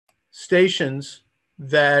stations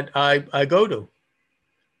that I go to.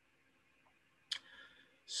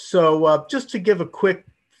 So just to give a quick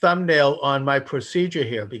thumbnail on my procedure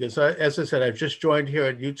here, because as I said, I've just joined here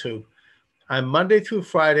at YouTube. I'm Monday through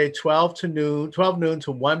Friday, 12 noon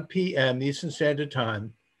to 1 p.m. Eastern Standard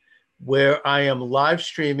Time, where I am live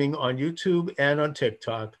streaming on YouTube and on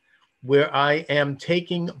TikTok, where I am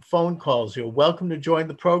taking phone calls. You're welcome to join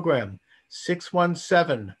the program,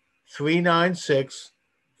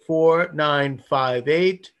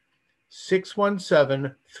 617-396-4958,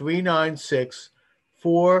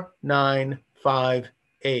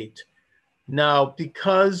 617-396-4958. Now,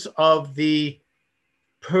 because of the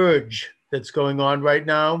purge that's going on right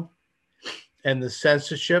now and the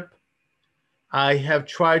censorship, I have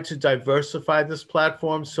tried to diversify this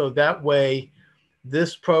platform so that way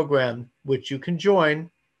this program, which you can join,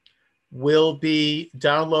 will be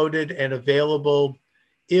downloaded and available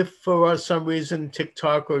if for some reason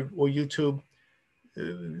TikTok or YouTube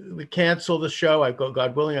we cancel the show.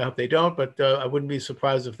 God willing, I hope they don't, but I wouldn't be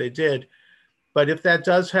surprised if they did. But if that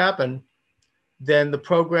does happen, then the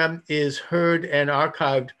program is heard and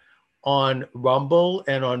archived on Rumble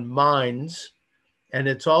and on Minds. And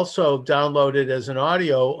it's also downloaded as an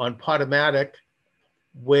audio on Podomatic,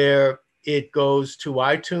 where it goes to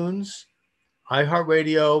iTunes,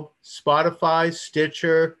 iHeartRadio, Spotify,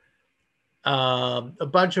 Stitcher, a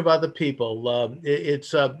bunch of other people.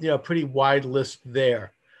 It's a pretty wide list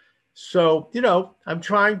there. So, I'm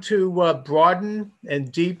trying to broaden and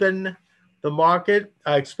deepen the market.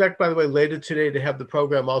 I expect, by the way, later today to have the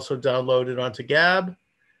program also downloaded onto Gab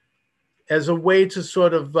as a way to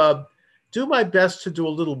sort of do my best to do a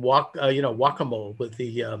little whack-a-mole with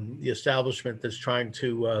the establishment that's trying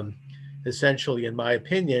to essentially, in my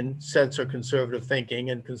opinion, censor conservative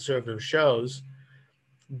thinking and conservative shows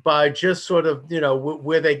by just sort of,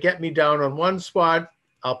 where they get me down on one spot,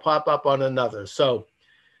 I'll pop up on another. So,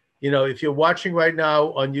 if you're watching right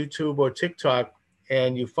now on YouTube or TikTok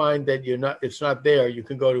and you find that it's not there, you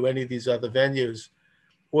can go to any of these other venues,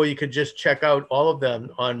 or you could just check out all of them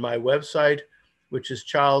on my website, which is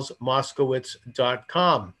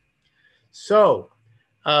charlesmoscowitz.com. So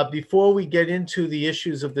before we get into the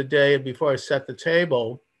issues of the day and before I set the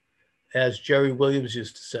table, as Jerry Williams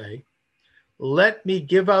used to say, let me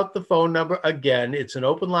give out the phone number again. It's an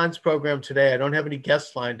open lines program today. I don't have any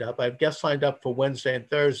guests lined up. I have guests lined up for Wednesday and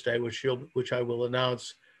Thursday, which I will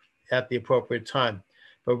announce at the appropriate time.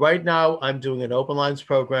 But right now, I'm doing an open lines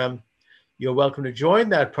program. You're welcome to join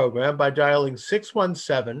that program by dialing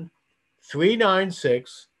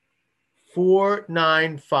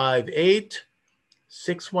 617-396-4958,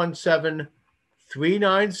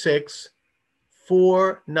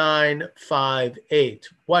 617-396-4958.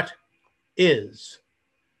 What is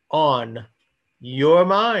on your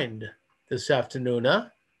mind this afternoon, huh?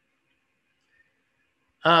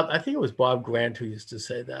 I think it was Bob Grant who used to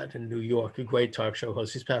say that in New York, a great talk show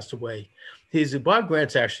host. He's passed away. Bob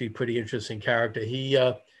Grant's actually a pretty interesting character. He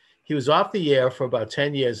was off the air for about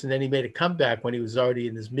 10 years, and then he made a comeback when he was already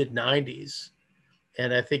in his mid-90s.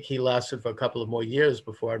 And I think he lasted for a couple of more years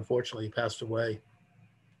before, unfortunately, he passed away.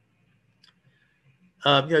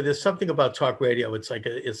 There's something about talk radio. It's like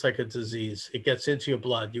a disease. It gets into your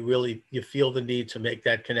blood. You feel the need to make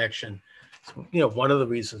that connection. It's, one of the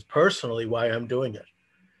reasons personally why I'm doing it.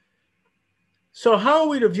 So how are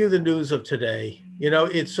we to view the news of today?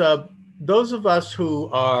 It's those of us who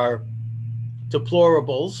are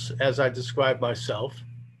deplorables, as I describe myself,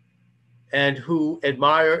 and who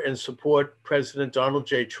admire and support President Donald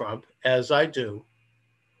J. Trump, as I do.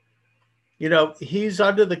 He's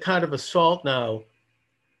under the kind of assault now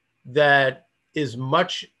that is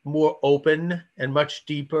much more open and much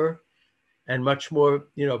deeper and much more,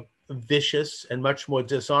 vicious and much more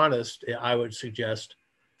dishonest, I would suggest,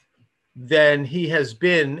 than he has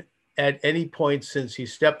been at any point since he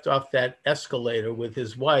stepped off that escalator with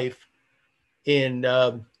his wife in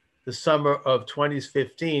the summer of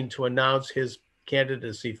 2015 to announce his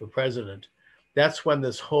candidacy for president. That's when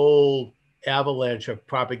this whole avalanche of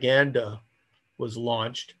propaganda was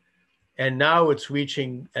launched. And now it's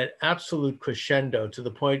reaching an absolute crescendo to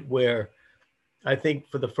the point where I think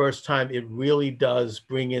for the first time, it really does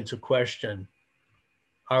bring into question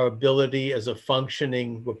our ability as a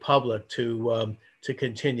functioning republic to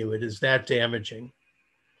continue. It is that damaging.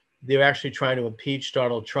 They're actually trying to impeach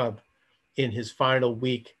Donald Trump in his final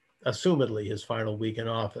week, assumedly his final week in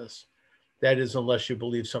office. That is, unless you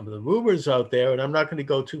believe some of the rumors out there. And I'm not going to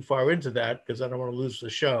go too far into that because I don't want to lose the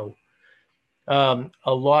show. A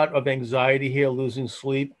lot of anxiety here, losing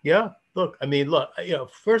sleep. Yeah, look,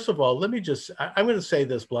 first of all, I'm going to say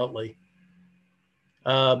this bluntly.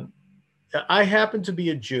 I happen to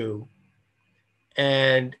be a Jew,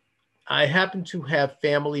 and I happen to have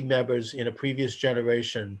family members in a previous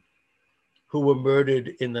generation who were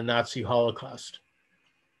murdered in the Nazi Holocaust.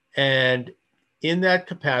 And in that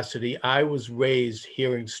capacity, I was raised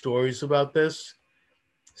hearing stories about this,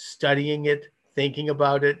 studying it, thinking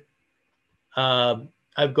about it.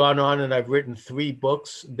 I've gone on and I've written 3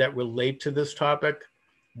 books that relate to this topic.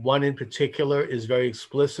 One in particular is very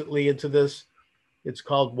explicitly into this. It's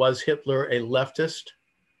called Was Hitler a Leftist?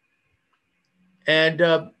 And,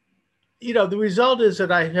 the result is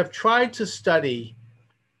that I have tried to study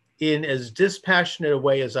in as dispassionate a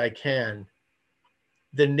way as I can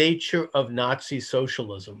the nature of Nazi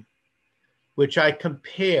socialism, which I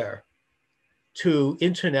compare to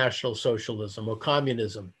international socialism or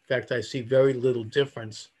communism. In fact, I see very little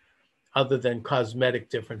difference other than cosmetic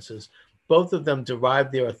differences. Both of them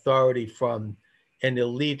derive their authority from an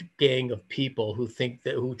elite gang of people who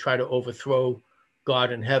try to overthrow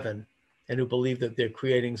God in heaven and who believe that they're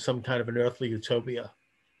creating some kind of an earthly utopia.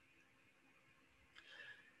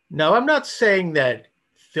 Now, I'm not saying that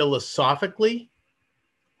philosophically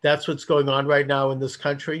that's what's going on right now in this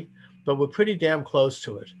country, but we're pretty damn close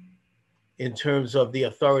to it in terms of the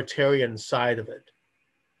authoritarian side of it.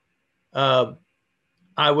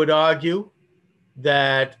 I would argue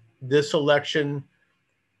that this election,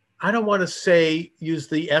 I don't want to use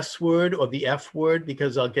the S word or the F word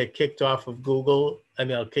because I'll get kicked off of Google. I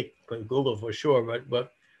mean, I'll kick Google for sure,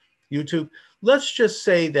 but YouTube. Let's just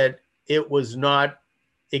say that it was not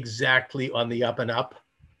exactly on the up and up,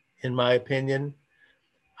 in my opinion.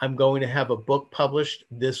 I'm going to have a book published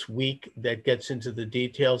this week that gets into the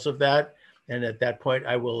details of that. And at that point,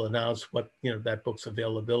 I will announce what, that book's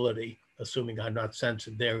availability, assuming I'm not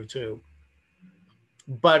censored there too.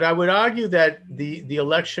 But I would argue that the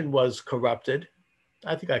election was corrupted.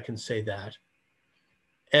 I think I can say that.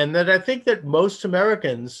 And that I think that most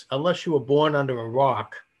Americans, unless you were born under a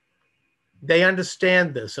rock, they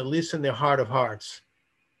understand this, at least in their heart of hearts.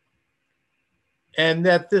 And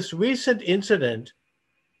that this recent incident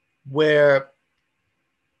where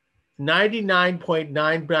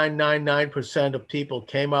 99.9999% of people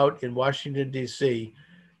came out in Washington, D.C.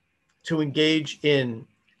 to engage in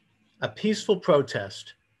a peaceful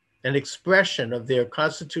protest, an expression of their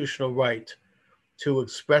constitutional right to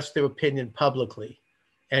express their opinion publicly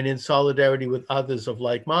and in solidarity with others of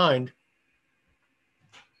like mind,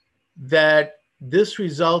 that this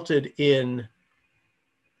resulted in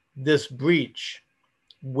this breach,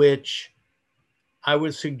 which I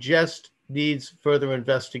would suggest needs further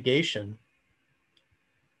investigation,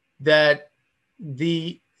 that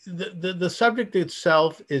the subject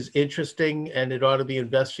itself is interesting and it ought to be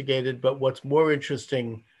investigated. But what's more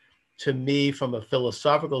interesting to me from a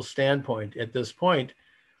philosophical standpoint at this point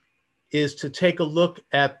is to take a look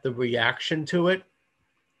at the reaction to it,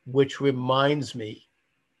 which reminds me,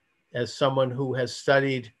 as someone who has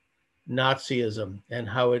studied Nazism and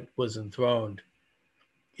how it was enthroned,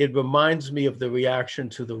 it reminds me of the reaction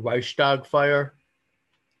to the Reichstag fire.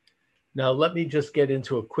 Now, let me just get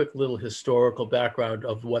into a quick little historical background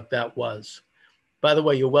of what that was. By the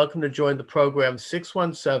way, you're welcome to join the program,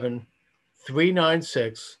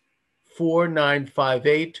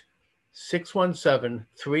 617-396-4958,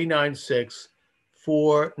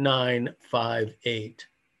 617-396-4958.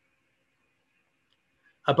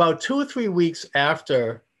 About 2 or 3 weeks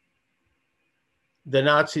after the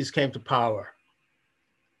Nazis came to power,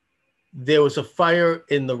 there was a fire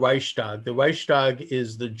in the Reichstag. The Reichstag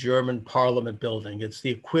is the German parliament building. It's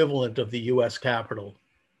the equivalent of the US Capitol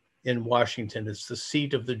in Washington. It's the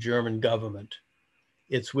seat of the German government.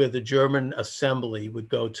 It's where the German assembly would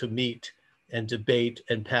go to meet and debate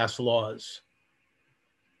and pass laws.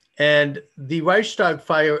 And the Reichstag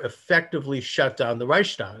fire effectively shut down the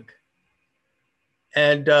Reichstag.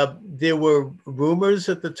 And there were rumors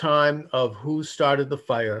at the time of who started the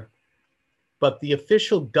fire. But the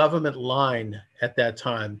official government line at that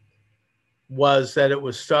time was that it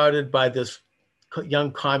was started by this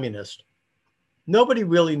young communist. Nobody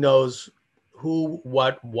really knows who,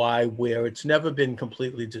 what, why, where. It's never been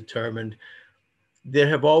completely determined. There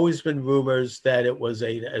have always been rumors that it was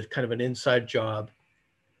a kind of an inside job.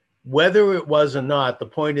 Whether it was or not, the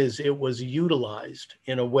point is it was utilized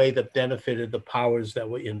in a way that benefited the powers that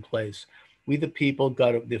were in place. We, the people,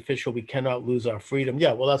 got the official, we cannot lose our freedom.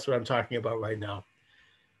 Yeah, well, that's what I'm talking about right now.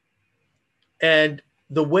 And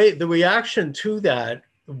the reaction to that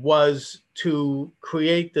was to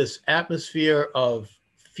create this atmosphere of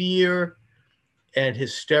fear and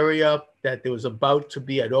hysteria that there was about to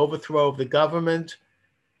be an overthrow of the government,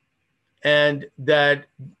 and that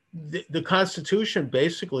the Constitution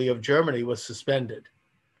basically of Germany was suspended.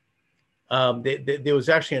 There was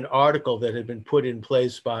actually an article that had been put in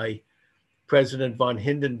place by President von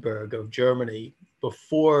Hindenburg of Germany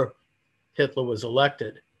before Hitler was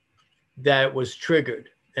elected that was triggered,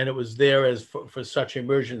 and it was there as for such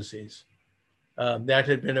emergencies. That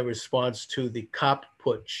had been a response to the Kapp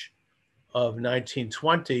Putsch of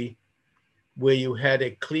 1920, where you had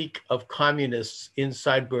a clique of communists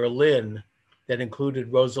inside Berlin that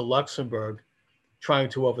included Rosa Luxemburg trying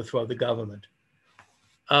to overthrow the government.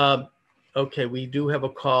 Okay, we do have a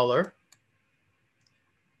caller.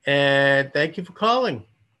 And thank you for calling.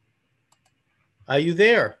 Are you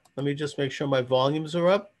there? Let me just make sure my volumes are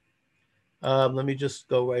up. Let me just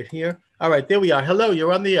go right here. All right, there we are. Hello,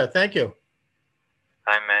 you're on the air. Thank you.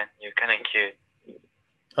 Hi, man. You're kind of cute.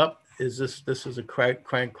 Oh, this is a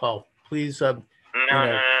crank call. Please, No, I'm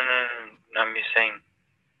just saying.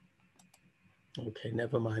 Okay,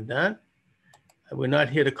 never mind that. We're not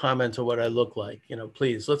here to comment on what I look like.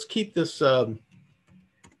 Please, let's keep this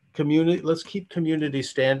let's keep community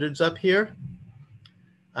standards up here.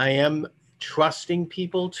 I am trusting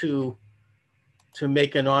people to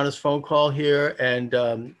make an honest phone call here and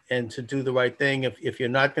to do the right thing. If you're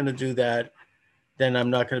not going to do that, then I'm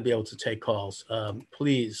not going to be able to take calls.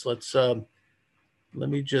 Please, let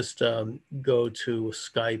me just go to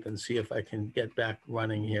Skype and see if I can get back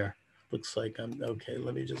running here. Looks like I'm okay.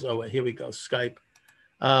 Let me just, here we go, Skype.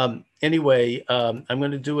 Anyway, I'm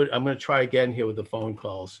going to do it. I'm going to try again here with the phone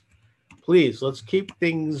calls. Please, let's keep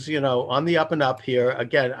things, on the up and up here.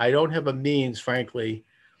 Again, I don't have a means, frankly,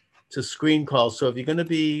 to screen calls. So if you're going to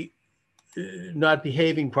be not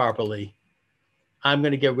behaving properly, I'm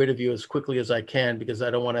going to get rid of you as quickly as I can because I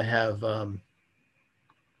don't want to have, I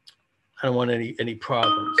don't want any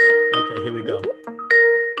problems. Okay, here we go.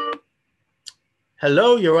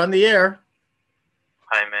 Hello, you're on the air.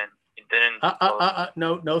 Hi, man. You didn't.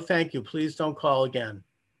 No, thank you. Please don't call again.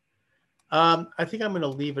 I think I'm going to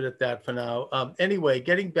leave it at that for now. Anyway,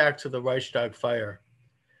 getting back to the Reichstag fire,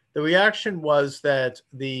 the reaction was that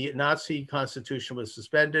the Nazi constitution was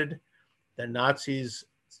suspended. The Nazis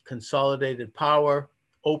consolidated power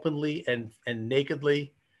openly and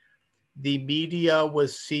nakedly. The media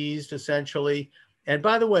was seized essentially. And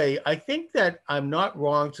by the way, I think that I'm not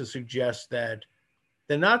wrong to suggest that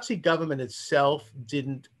the Nazi government itself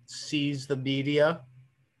didn't seize the media.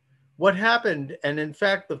 What happened, and in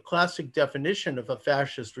fact, the classic definition of a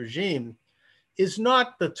fascist regime is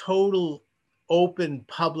not the total open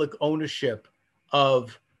public ownership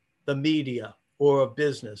of the media or of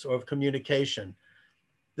business or of communication.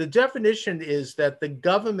 The definition is that the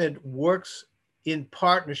government works in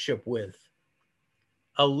partnership with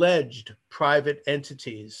alleged private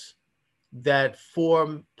entities that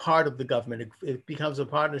form part of the government. It becomes a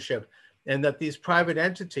partnership, and that these private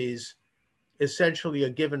entities essentially are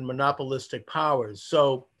given monopolistic powers.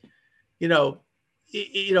 So,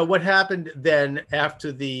 what happened then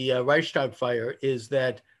after the Reichstag fire is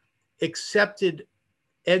that accepted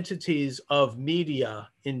entities of media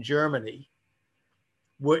in Germany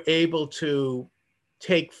were able to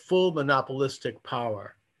take full monopolistic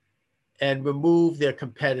power and remove their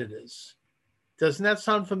competitors. Doesn't that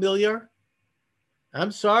sound familiar?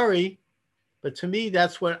 I'm sorry, but to me,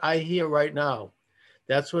 that's what I hear right now.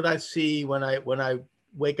 That's what I see when I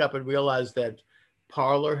wake up and realize that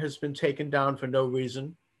Parler has been taken down for no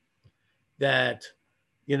reason. That,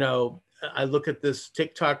 I look at this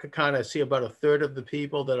TikTok account, I see about a third of the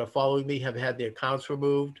people that are following me have had their accounts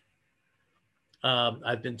removed.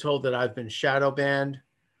 I've been told that I've been shadow banned.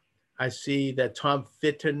 I see that Tom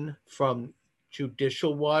Fitton from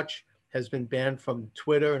Judicial Watch has been banned from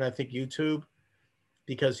Twitter and I think YouTube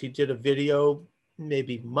because he did a video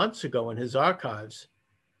maybe months ago in his archives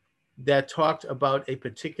that talked about a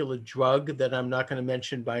particular drug that I'm not going to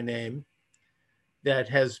mention by name that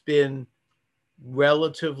has been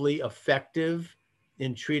relatively effective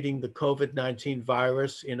in treating the COVID-19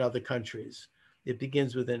 virus in other countries. It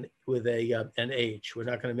begins with an H. We're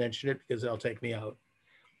not going to mention it because they'll take me out.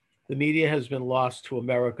 The media has been lost to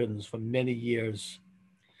Americans for many years.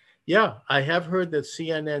 Yeah, I have heard that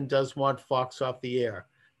CNN does want Fox off the air,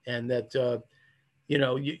 and that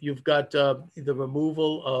you've got the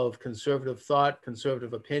removal of conservative thought,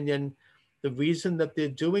 conservative opinion. The reason that they're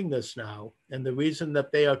doing this now, and the reason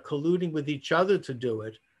that they are colluding with each other to do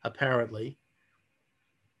it, apparently,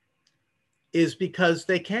 is because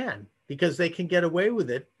they can get away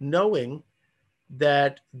with it, knowing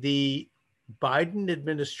that the Biden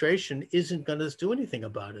administration isn't going to do anything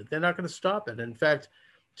about it. They're not going to stop it. In fact,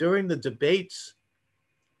 during the debates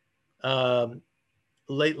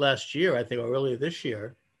late last year, I think, or earlier this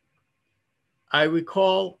year, I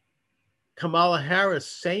recall Kamala Harris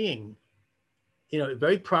saying,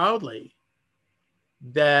 very proudly,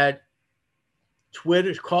 that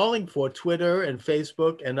Twitter, calling for Twitter and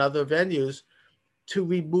Facebook and other venues to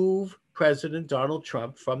remove President Donald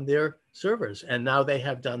Trump from their servers. And now they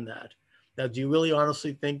have done that. Now, do you really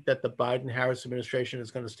honestly think that the Biden-Harris administration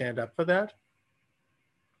is going to stand up for that?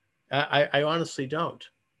 I honestly don't.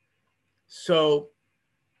 So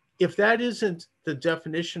if that isn't the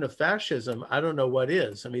definition of fascism, I don't know what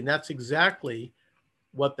is. I mean, that's exactly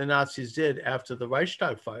what the Nazis did after the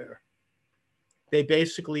Reichstag fire. They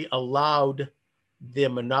basically allowed their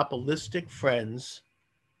monopolistic friends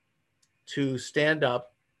to stand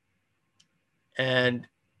up and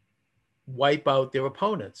wipe out their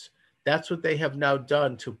opponents. That's what they have now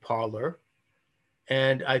done to Parler.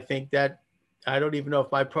 And I think that I don't even know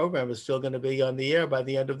if my program is still going to be on the air by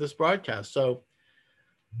the end of this broadcast. So,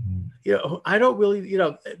 I don't really,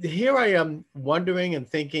 here I am wondering and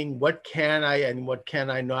thinking, what can I and what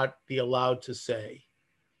can I not be allowed to say?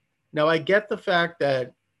 Now, I get the fact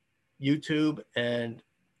that YouTube and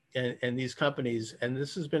these companies, and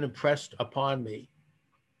this has been impressed upon me,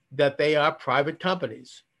 that they are private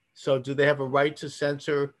companies. So do they have a right to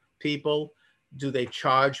censor people? Do they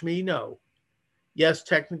charge me? No. Yes,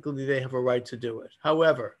 technically they have a right to do it.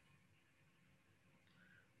 However,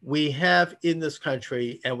 we have in this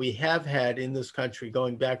country, and we have had in this country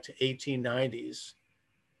going back to 1890s,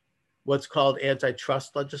 what's called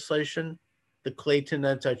antitrust legislation, the Clayton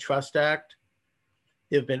Antitrust Act.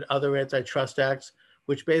 There have been other antitrust acts,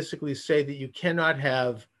 which basically say that you cannot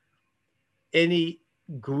have any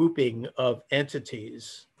grouping of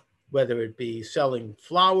entities, whether it be selling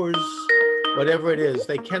flowers, whatever it is,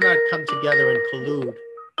 they cannot come together and collude.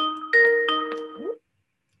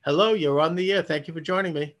 Hello, you're on the air. Thank you for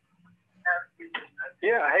joining me.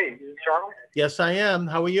 Yeah, hey, is Charles? Yes, I am.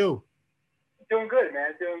 How are you? Doing good,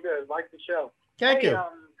 man. Doing good. Like the show. Thank you.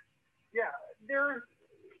 Yeah, there's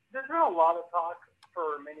been a lot of talk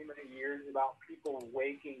for many, many years about people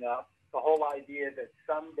waking up. The whole idea that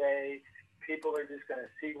someday people are just going to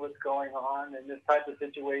see what's going on in this type of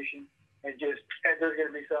situation, and there's going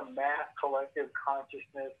to be some mass collective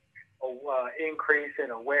consciousness increase in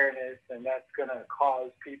awareness, and that's going to cause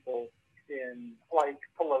people in like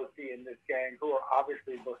Pelosi and this gang, who are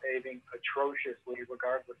obviously behaving atrociously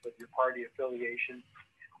regardless of your party affiliation.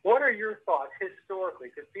 What are your thoughts historically?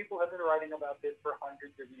 Because people have been writing about this for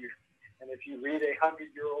hundreds of years. And if you read a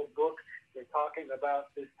 100-year-old book, they're talking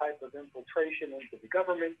about this type of infiltration into the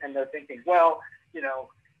government, and they're thinking, well,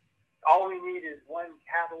 all we need is one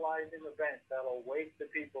catalyzing event that'll wake the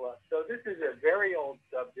people up. So this is a very old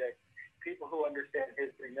subject. People who understand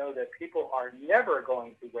history know that people are never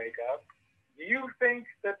going to wake up. Do you think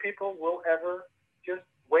that people will ever just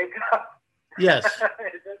wake up? Yes. Is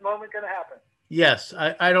that moment going to happen? Yes.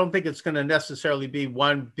 I don't think it's going to necessarily be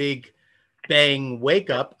one big bang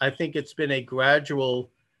wake up. I think it's been a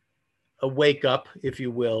gradual wake up, if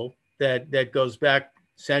you will, that goes back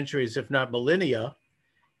centuries, if not millennia,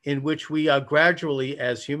 in which we are gradually,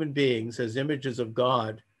 as human beings, as images of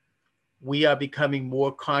God, we are becoming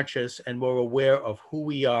more conscious and more aware of who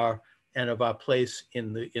we are and of our place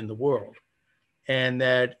in the world. And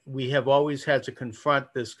that we have always had to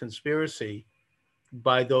confront this conspiracy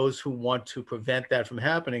by those who want to prevent that from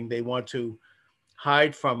happening. They want to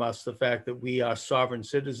hide from us the fact that we are sovereign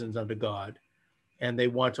citizens under God, and they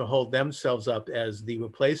want to hold themselves up as the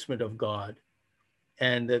replacement of God,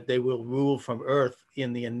 and that they will rule from earth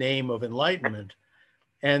in the name of enlightenment.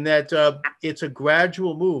 And that it's a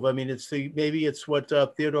gradual move. I mean, maybe it's what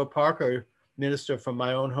Theodore Parker, minister from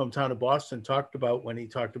my own hometown of Boston, talked about when he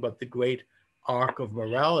talked about the great arc of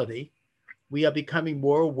morality. We are becoming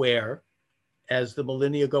more aware as the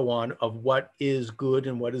millennia go on of what is good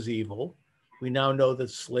and what is evil. We now know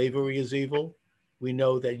that slavery is evil. We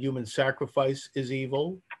know that human sacrifice is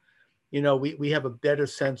evil. We have a better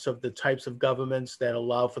sense of the types of governments that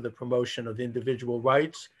allow for the promotion of individual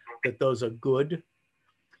rights, that those are good.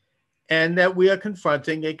 And that we are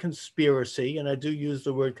confronting a conspiracy, and I do use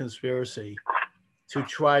the word conspiracy, to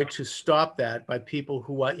try to stop that by people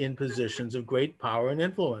who are in positions of great power and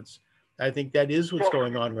influence. I think that is what's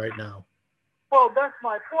going on right now. Well, that's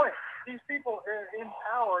my point. These people are in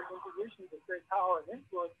power, in positions of great power and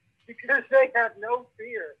influence, because they have no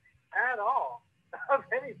fear at all of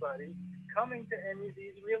anybody coming to any of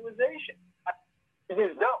these realizations. They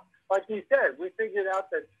just don't. Like you said, we figured out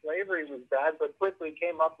that slavery was bad, but quickly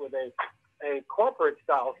came up with a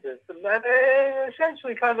corporate-style system that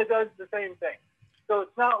essentially kind of does the same thing. So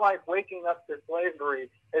it's not like waking up to slavery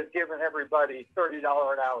has given everybody $30 an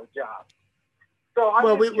hour jobs. So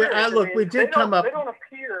I'm we did come up. They don't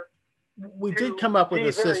appear. We did come up with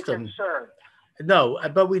a system. No,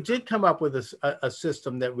 but we did come up with a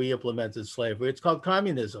system that re-implemented slavery. It's called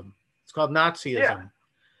communism. It's called Nazism.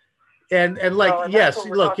 And like, and yes,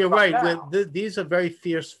 look, you're right. These are very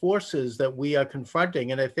fierce forces that we are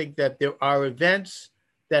confronting. And I think that there are events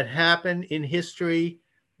that happen in history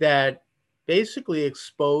that basically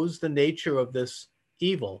expose the nature of this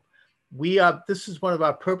evil. This is one of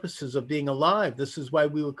our purposes of being alive. This is why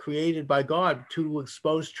we were created by God, to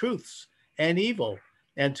expose truths and evil,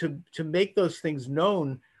 and to make those things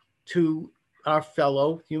known to our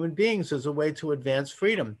fellow human beings as a way to advance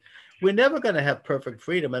freedom. We're never going to have perfect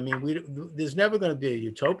freedom. I mean, there's never going to be a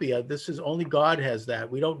utopia. This is only God has that.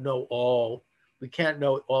 We don't know all. We can't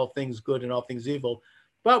know all things good and all things evil,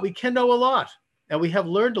 but we can know a lot, and we have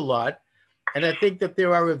learned a lot. And I think that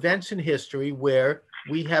there are events in history where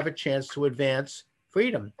we have a chance to advance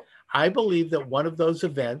freedom. I believe that one of those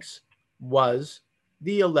events was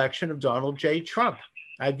the election of Donald J. Trump.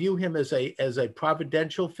 I view him as a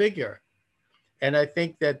providential figure. And I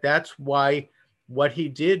think that that's why what he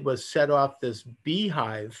did was set off this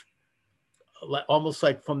beehive, almost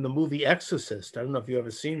like from the movie Exorcist. I don't know if you've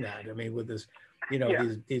ever seen that. I mean, with this,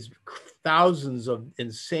 these thousands of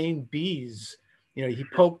insane bees. He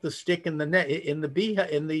poked the stick in the net in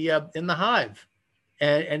the hive,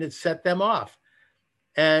 and it set them off.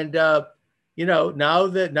 And now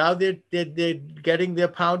they're getting their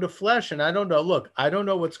pound of flesh. And I don't know. Look, I don't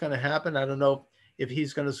know what's going to happen. I don't know if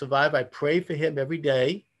he's going to survive. I pray for him every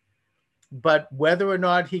day. But whether or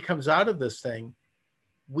not he comes out of this thing,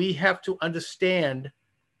 we have to understand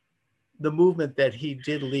the movement that he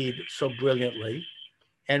did lead so brilliantly,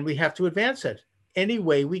 and we have to advance it any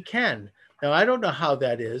way we can. Now, I don't know how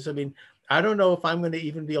that is. I mean, I don't know if I'm going to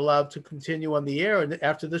even be allowed to continue on the air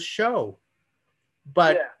after this show.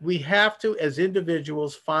 But we have to, as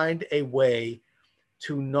individuals, find a way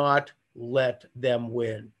to not let them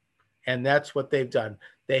win. And that's what they've done.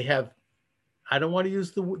 They have, I don't want to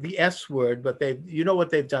use the S word, but what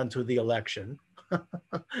they've done to the election.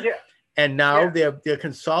 And now they're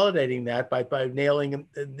consolidating that by nailing,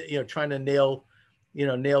 trying to nail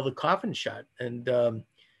the coffin shut. And,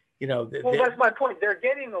 that's my point. They're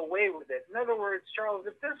getting away with it. In other words, Charles,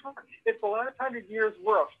 if the last 100 years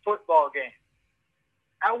were a football game,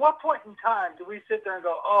 at what point in time do we sit there and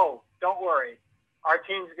go, oh, don't worry, our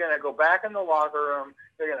team's going to go back in the locker room,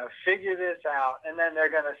 they're going to figure this out, and then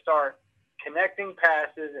they're going to start connecting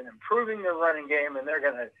passes and improving their running game, and they're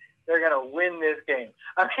going to win this game.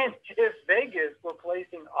 I mean, if Vegas were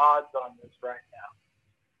placing odds on this right now.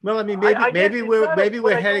 Well, I mean, maybe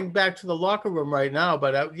we're heading back to the locker room right now,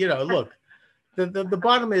 but look, the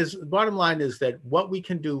bottom line is that what we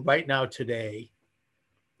can do right now today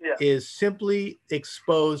is simply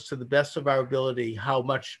expose to the best of our ability how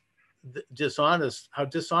dishonest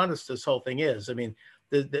this whole thing is. I mean,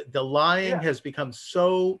 the lying has become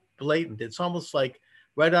so blatant. It's almost like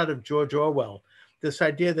right out of George Orwell. This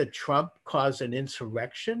idea that Trump caused an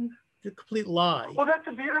insurrection, a complete lie. Well, that's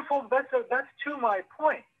to my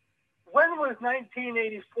point. When was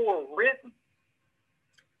 1984 written?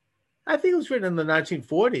 I think it was written in the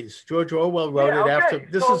 1940s. George Orwell wrote it after.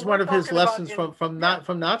 This is one of his lessons from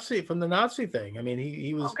the Nazi thing. I mean,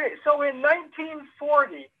 he was. Okay, so in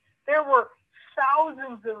 1940, there were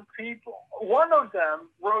thousands of people. One of them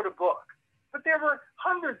wrote a book, but there were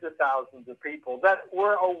hundreds of thousands of people that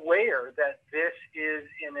were aware that this is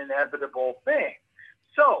an inevitable thing.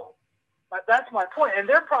 So that's my point. And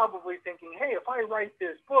they're probably thinking, hey, if I write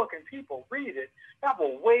this book and people read it, that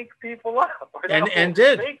will wake people up. And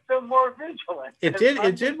did make them more vigilant. It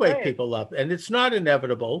did wake people up. And it's not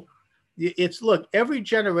inevitable. Look, every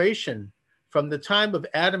generation from the time of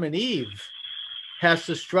Adam and Eve has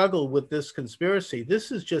to struggle with this conspiracy.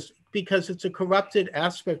 This is just because it's a corrupted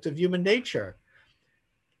aspect of human nature.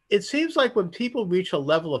 It seems like when people reach a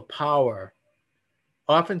level of power,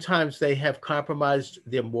 oftentimes they have compromised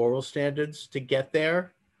their moral standards to get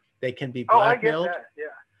there. They can be blackmailed. I get that, yeah.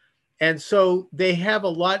 And so they have a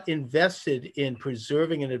lot invested in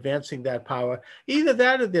preserving and advancing that power. Either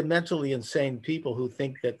that or they're mentally insane people who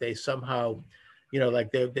think that they somehow,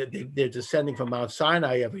 like they're descending from Mount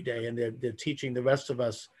Sinai every day and they're teaching the rest of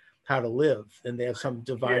us how to live. And they have some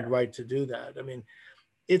divine right to do that. I mean,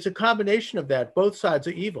 it's a combination of that. Both sides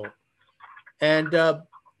are evil. And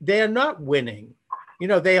they are not winning.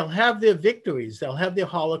 They'll have their victories. They'll have their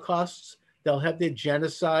holocausts. They'll have their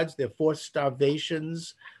genocides, their forced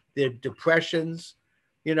starvations, their depressions,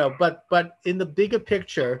 but in the bigger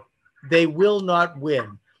picture, they will not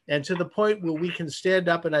win. And to the point where we can stand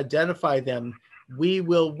up and identify them, we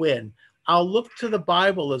will win. I'll look to the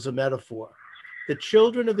Bible as a metaphor. The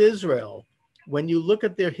children of Israel, when you look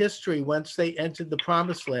at their history, once they entered the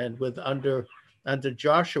promised land under under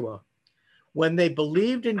Joshua. When they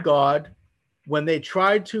believed in God, when they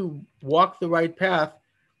tried to walk the right path,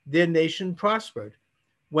 their nation prospered.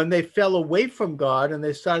 When they fell away from God and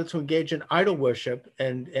they started to engage in idol worship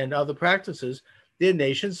and other practices, their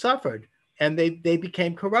nation suffered and they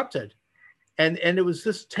became corrupted. And it was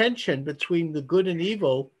this tension between the good and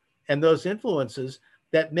evil and those influences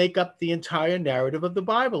that make up the entire narrative of the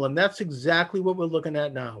Bible. And that's exactly what we're looking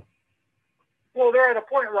at now. Well, they're at a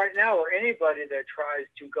point right now where anybody that tries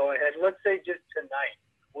to go ahead, let's say just tonight,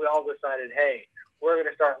 we all decided, hey, we're going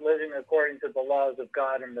to start living according to the laws of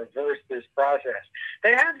God and reverse this process.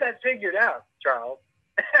 They have that figured out, Charles.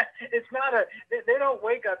 It's not they don't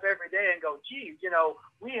wake up every day and go, geez,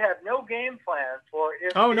 we have no game plan for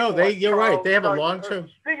if. Oh, no, you're right. They have a long-term.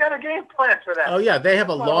 They got a game plan for that. Oh, yeah, they have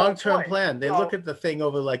a long-term plan. They look at the thing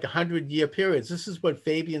over like 100-year periods. This is what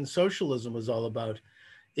Fabian socialism was all about.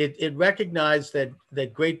 It recognized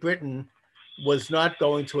that Great Britain was not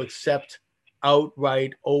going to accept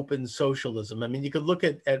outright open socialism. I mean, you could look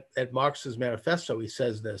at Marx's manifesto. He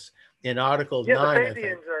says this in Article 9. The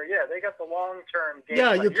Fabians they got the long-term game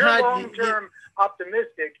plan. You're long-term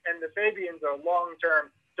optimistic, and the Fabians are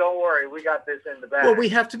long-term, don't worry, we got this in the bag. Well, we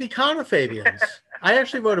have to be counter-Fabians. I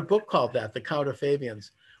actually wrote a book called that, The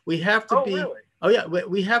Counter-Fabians. We have to be, really? Oh yeah,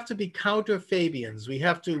 we have to be counter-Fabians. We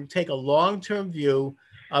have to take a long-term view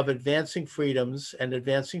of advancing freedoms and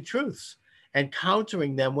advancing truths and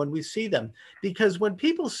countering them when we see them. Because when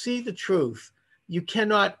people see the truth, you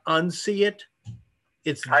cannot unsee it.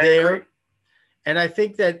 It's there. Agree. And I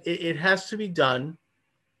think that it has to be done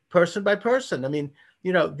person by person. I mean,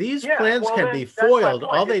 these plans can be foiled.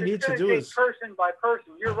 All they need to do is person by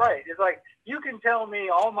person. You're right. It's like you can tell me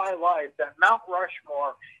all my life that Mount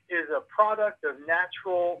Rushmore is a product of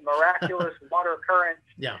natural, miraculous water currents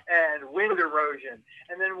and wind erosion.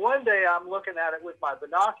 And then one day I'm looking at it with my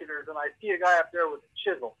binoculars and I see a guy up there with a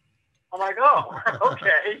chisel. I'm like, oh,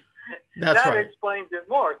 okay. That right. Explains it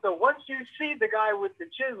more. So once you see the guy with the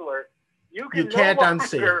chiseler, you can't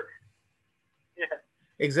unsee it. Yeah.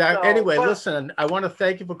 Exactly. Anyway, listen, I want to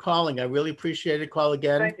thank you for calling. I really appreciate it. Call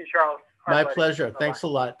again. Thank you, Charles. My pleasure. Bye-bye. Thanks a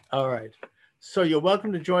lot. All right. So you're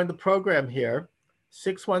welcome to join the program here.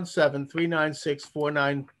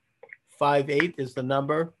 617-396-4958 is the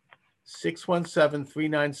number.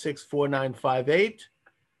 617-396-4958.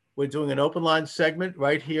 We're doing an open line segment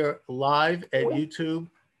right here live at YouTube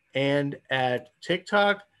and at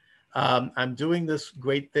TikTok. I'm doing this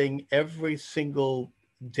great thing every single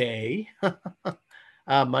day,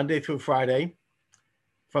 Monday through Friday,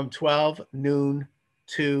 from 12 noon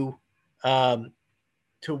to 1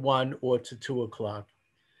 or to 2 o'clock.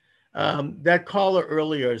 That caller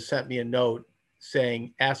earlier sent me a note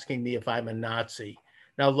asking me if I'm a Nazi.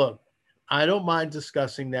 Now, look, I don't mind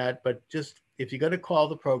discussing that, but just if you're going to call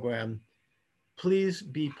the program, please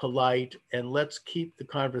be polite and let's keep the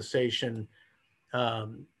conversation,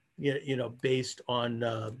 based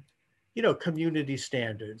on, community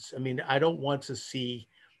standards. I mean, I don't want to see,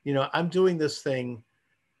 I'm doing this thing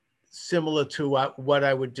similar to what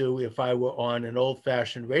I would do if I were on an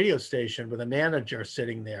old-fashioned radio station with a manager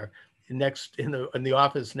sitting there in the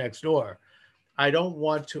office next door. I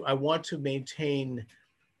want to maintain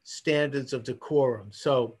standards of decorum.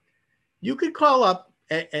 So you could call up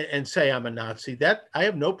and say I'm a Nazi. That I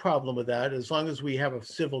have no problem with that, as long as we have a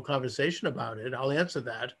civil conversation about it. I'll answer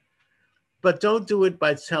that. But don't do it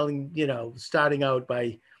by starting out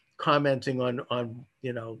by commenting on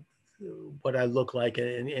what I look like,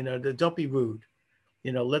 and don't be rude.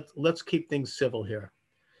 Let's keep things civil here.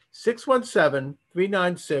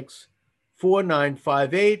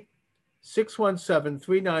 617-396-4958.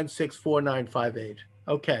 617-396-4958.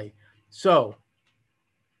 Okay, so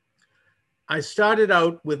I started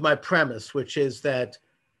out with my premise, which is that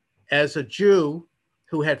as a Jew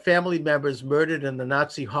who had family members murdered in the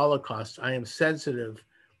Nazi Holocaust, I am sensitive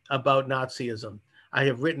about Nazism. I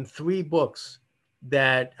have written 3 books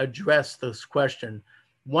that address this question.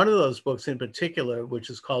 One of those books in particular, which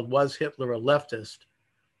is called Was Hitler a Leftist?,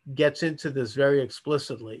 gets into this very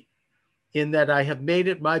explicitly, in that I have made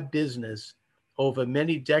it my business over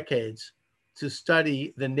many decades to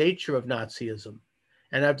study the nature of Nazism.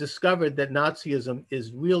 And I've discovered that Nazism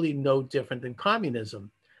is really no different than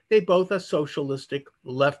communism. They both are socialistic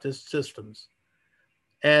leftist systems.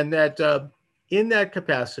 And that in that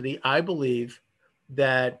capacity, I believe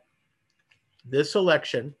that this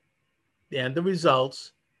election and the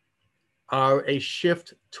results are a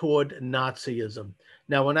shift toward Nazism.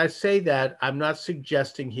 Now, when I say that, I'm not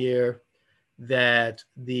suggesting here that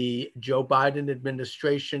the Joe Biden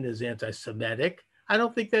administration is anti-Semitic. I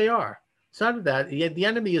don't think they are. It's not that. The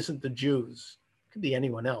enemy isn't the Jews. It could be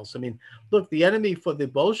anyone else. I mean, look, the enemy for the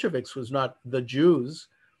Bolsheviks was not the Jews.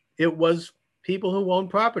 It was people who owned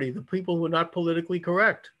property, the people who were not politically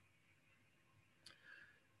correct.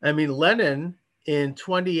 I mean, Lenin in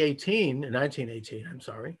 1918, I'm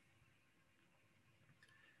sorry,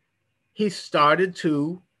 he started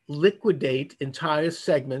to liquidate entire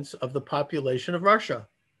segments of the population of Russia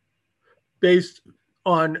based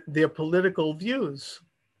on their political views,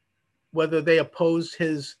 whether they opposed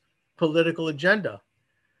his political agenda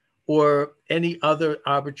or any other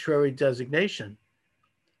arbitrary designation.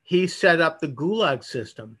 He set up the Gulag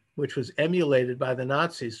system, which was emulated by the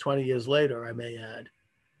Nazis 20 years later, I may add.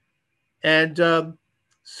 And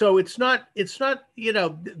so it's not,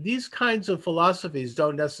 these kinds of philosophies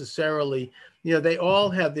don't necessarily, they all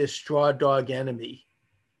have their straw dog enemy.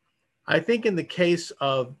 I think in the case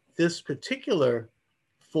of this particular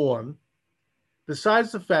form,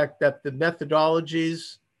 besides the fact that the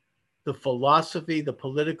methodologies, the philosophy, the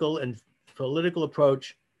political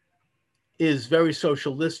approach is very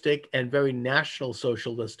socialistic and very national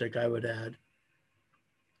socialistic, I would add,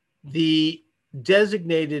 the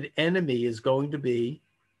designated enemy is going to be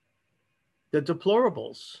the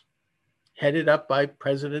deplorables, headed up by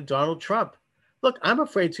President Donald Trump. Look, I'm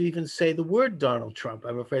afraid to even say the word Donald Trump.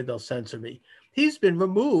 I'm afraid they'll censor me. He's been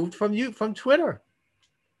removed from Twitter.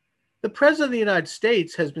 The President of the United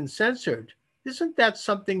States has been censored. Isn't that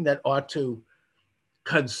something that ought to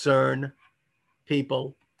concern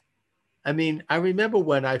people? I mean, I remember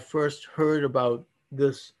when I first heard about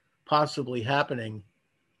this possibly happening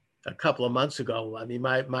a couple of months ago. I mean,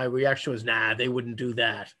 my reaction was, nah, they wouldn't do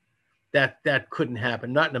that. That couldn't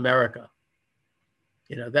happen, not in America.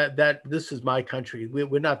 That this is my country.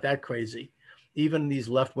 We're not that crazy. Even these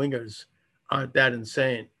left-wingers aren't that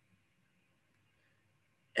insane.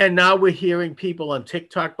 And now we're hearing people on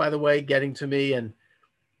TikTok, by the way, getting to me and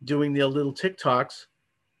doing their little TikToks,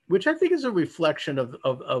 which I think is a reflection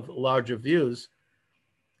of larger views.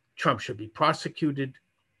 Trump should be prosecuted.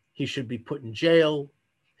 He should be put in jail.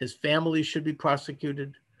 His family should be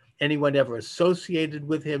prosecuted. Anyone ever associated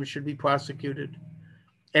with him should be prosecuted.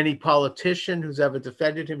 Any politician who's ever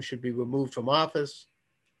defended him should be removed from office.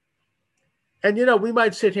 And, we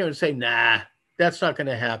might sit here and say, nah, that's not going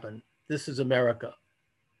to happen. This is America.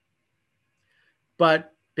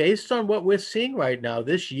 But based on what we're seeing right now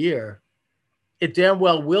this year, it damn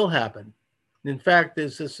well will happen. In fact,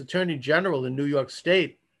 there's this attorney general in New York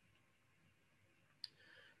State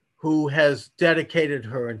who has dedicated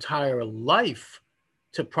her entire life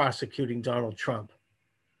to prosecuting Donald Trump.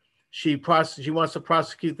 She wants to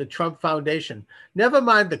prosecute the Trump Foundation. Never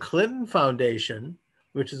mind the Clinton Foundation,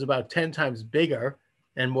 which is about 10 times bigger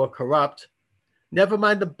and more corrupt. Never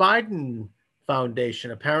mind the Biden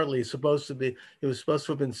Foundation. Apparently, it was supposed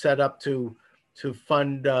to have been set up to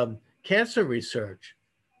fund cancer research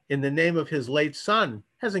in the name of his late son.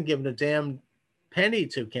 Hasn't given a damn penny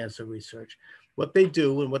to cancer research. What they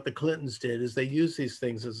do and what the Clintons did is they use these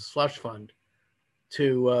things as a slush fund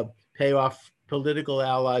to pay off political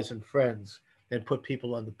allies and friends and put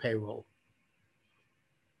people on the payroll.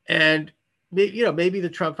 And maybe the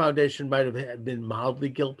Trump Foundation might have been mildly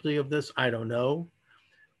guilty of this. I don't know.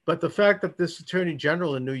 But the fact that this attorney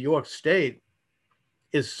general in New York State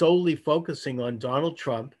is solely focusing on Donald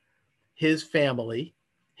Trump, his family,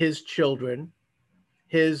 his children,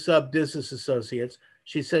 his business associates.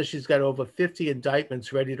 She says she's got over 50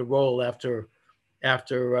 indictments ready to roll after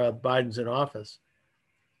Biden's in office.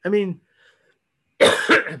 I mean,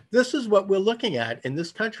 this is what we're looking at in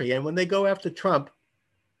this country. And when they go after Trump,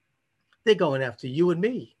 they're going after you and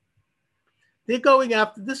me. They're going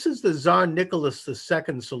after, this is the Tsar Nicholas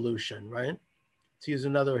II solution, right? To use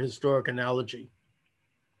another historic analogy.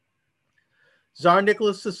 Tsar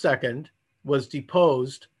Nicholas II was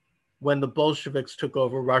deposed when the Bolsheviks took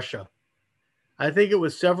over Russia. I think it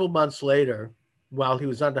was several months later, while he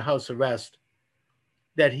was under house arrest,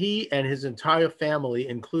 that he and his entire family,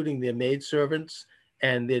 including their maidservants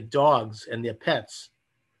and their dogs and their pets,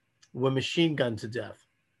 were machine gunned to death.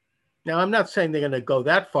 Now, I'm not saying they're going to go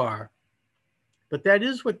that far, but that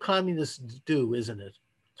is what communists do, isn't it?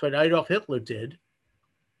 It's what Adolf Hitler did.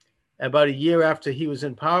 About a year after he was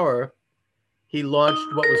in power, he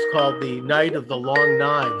launched what was called the Night of the Long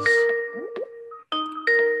Knives.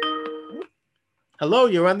 Hello,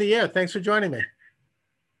 you're on the air. Thanks for joining me.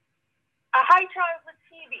 Hi, Charles. It's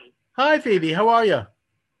Phoebe. Hi, Phoebe. How are you?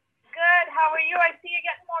 Good. How are you? I see you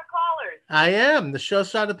getting more callers. I am. The show's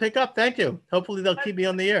starting to pick up. Thank you. Hopefully they'll keep me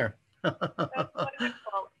on the air. That's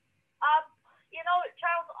wonderful.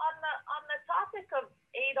 Charles, on the topic of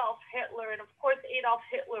Adolf Hitler, and of course Adolf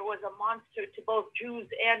Hitler was a monster to both Jews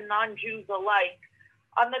and non-Jews alike.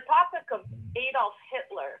 On the topic of Adolf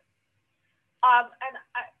Hitler. And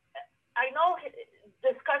I know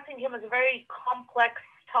discussing him is a very complex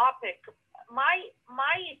topic.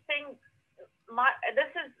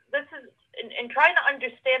 This is in trying to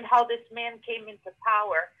understand how this man came into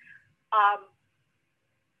power.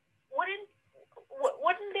 Wouldn't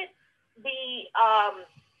it be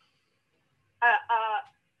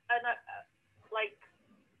like,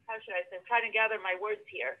 how should I say? I'm trying to gather my words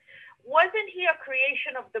here. Wasn't he a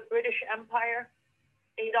creation of the British Empire,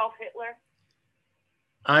 Adolf Hitler?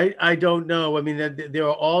 I don't know. I mean, there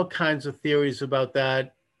are all kinds of theories about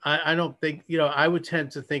that. I don't think, I would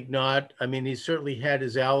tend to think not. I mean, he certainly had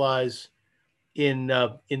his allies in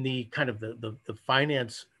the kind of the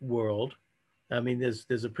finance world. I mean,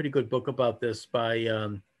 there's a pretty good book about this by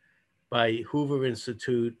Hoover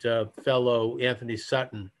Institute fellow Anthony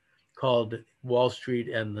Sutton called Wall Street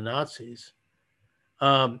and the Nazis.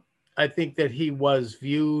 I think that he was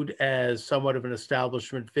viewed as somewhat of an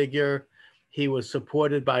establishment figure. He was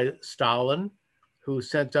supported by Stalin, who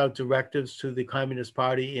sent out directives to the Communist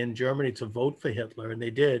Party in Germany to vote for Hitler, and they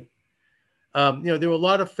did. There were a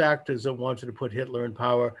lot of factors that wanted to put Hitler in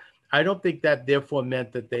power. I don't think that therefore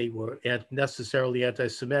meant that they were necessarily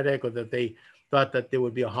anti-Semitic or that they thought that there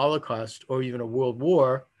would be a Holocaust or even a world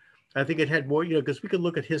war. I think it had more, because we could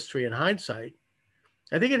look at history in hindsight.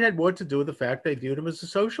 I think it had more to do with the fact they viewed him as a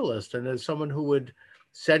socialist and as someone who would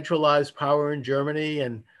centralize power in Germany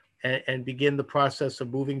and begin the process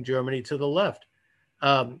of moving Germany to the left.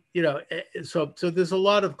 So there's a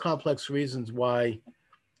lot of complex reasons why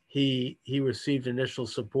he received initial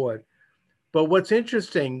support. But what's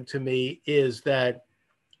interesting to me is that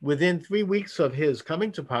within 3 weeks of his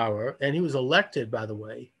coming to power, and he was elected, by the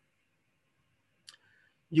way,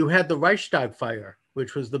 you had the Reichstag fire,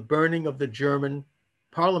 which was the burning of the German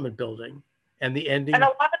Parliament building and the ending. And a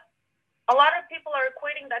lot of people are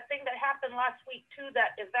equating that thing that happened last week to that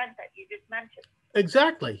event that you just mentioned.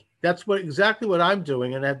 Exactly. That's exactly what I'm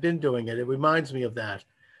doing, and I've been doing it. It reminds me of that.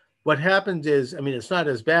 What happened is, I mean, it's not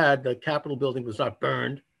as bad. The Capitol building was not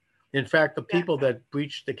burned. In fact, the people that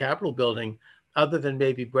breached the Capitol building, other than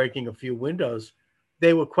maybe breaking a few windows,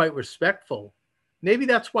 they were quite respectful. Maybe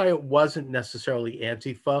that's why it wasn't necessarily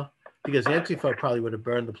Antifa, because Antifa probably would have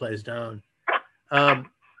burned the place down.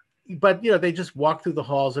 But, they just walked through the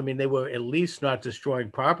halls. I mean, they were at least not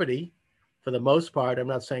destroying property for the most part. I'm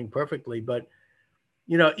not saying perfectly, but,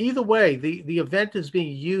 either way, the event is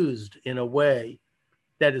being used in a way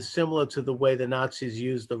that is similar to the way the Nazis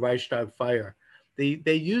used the Reichstag fire.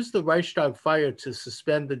 They used the Reichstag fire to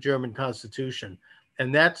suspend the German Constitution,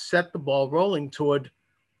 and that set the ball rolling toward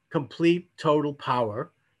complete total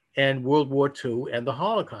power and World War II and the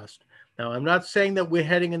Holocaust. Now, I'm not saying that we're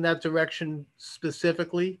heading in that direction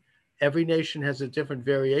specifically. Every nation has a different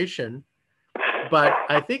variation, but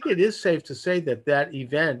I think it is safe to say that that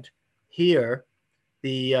event here,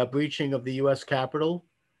 the breaching of the U.S. Capitol,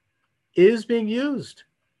 is being used.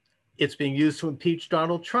 It's being used to impeach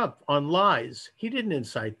Donald Trump on lies. He didn't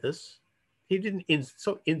incite this. He didn't.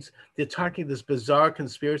 They're talking this bizarre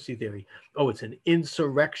conspiracy theory. Oh, it's an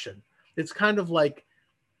insurrection. It's kind of like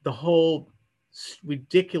the whole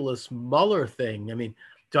ridiculous Mueller thing. I mean,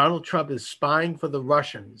 Donald Trump is spying for the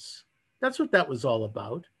Russians. That's what that was all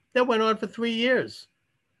about. That went on for 3 years.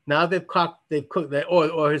 Now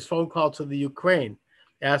or his phone call to the Ukraine,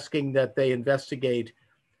 asking that they investigate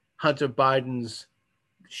Hunter Biden's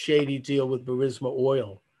shady deal with Burisma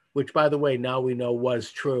Oil, which, by the way, now we know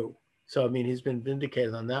was true. So, I mean, he's been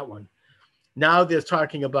vindicated on that one. Now they're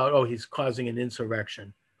talking about, he's causing an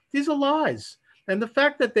insurrection. These are lies. And the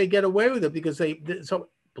fact that they get away with it because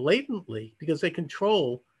because they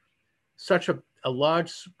control such a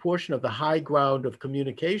large portion of the high ground of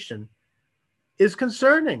communication is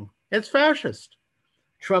concerning. It's fascist.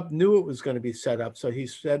 Trump knew it was going to be set up, so he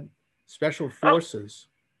said special forces.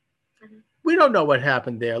 We don't know what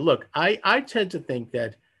happened there. Look, I tend to think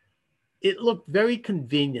that it looked very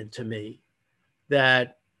convenient to me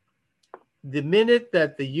that the minute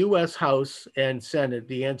that the U.S. House and Senate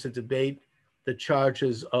began to debate the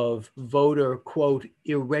charges of voter, quote,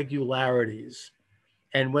 irregularities,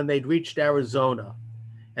 and when they'd reached Arizona,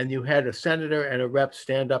 and you had a senator and a rep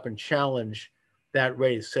stand up and challenge that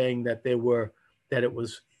race, saying that it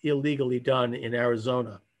was illegally done in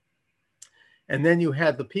Arizona. And then you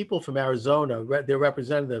had the people from Arizona, their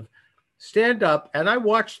representative, stand up, and I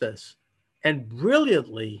watched this, and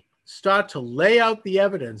brilliantly start to lay out the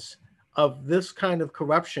evidence of this kind of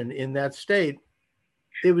corruption in that state.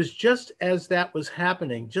 It was just as that was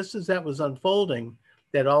happening, just as that was unfolding,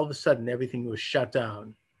 that all of a sudden everything was shut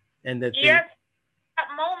down. And that that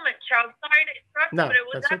moment, Charles, sorry to interrupt, but it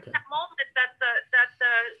was at that moment that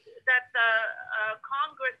the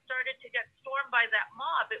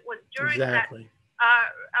It was during exactly.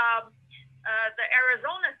 the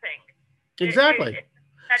Arizona thing. Exactly.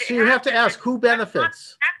 So you have to ask who benefits. That's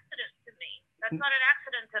not an accident to me. That's not an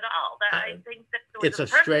accident at all. I think that it's a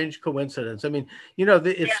strange coincidence. I mean, you know,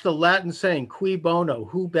 it's the Latin saying "cui bono,"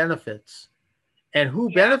 who benefits, and who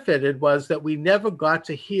benefited was that we never got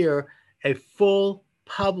to hear a full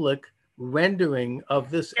public rendering of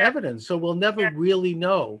this evidence, so we'll never really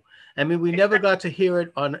know. I mean, we never got to hear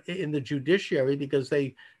it in the judiciary because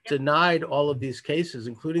they denied all of these cases,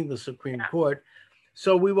 including the Supreme Court.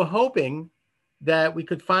 So we were hoping that we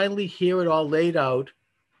could finally hear it all laid out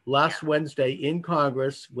last Wednesday in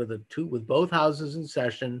Congress with both houses in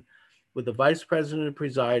session, with the vice president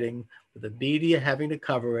presiding, with the media having to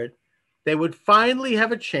cover it. They would finally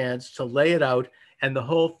have a chance to lay it out, and the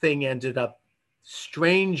whole thing ended up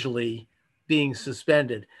strangely being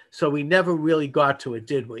suspended. So we never really got to it,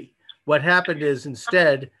 did we? What happened is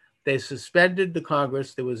instead, they suspended the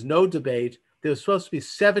Congress. There was no debate. There was supposed to be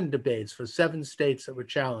 7 debates for 7 states that were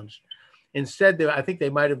challenged. Instead, I think they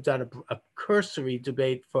might have done a cursory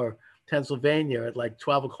debate for Pennsylvania at like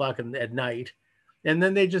 12 o'clock at night. And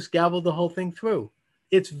then they just gavelled the whole thing through.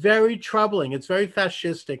 It's very troubling. It's very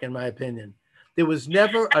fascistic, in my opinion. There was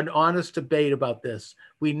never an honest debate about this.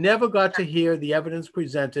 We never got to hear the evidence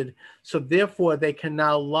presented. So therefore, they can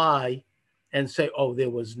now lie and say, oh, there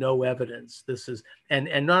was no evidence. This is, and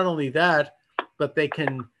not only that, but they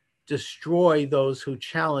can destroy those who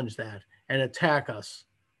challenge that and attack us.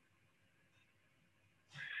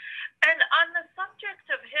 And on the subject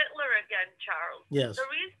of Hitler again, Charles. Yes. The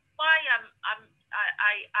reason why I'm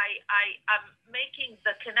making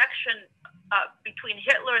the connection between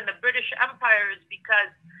Hitler and the British Empire is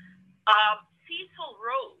because Cecil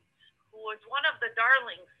Rhodes, who was one of the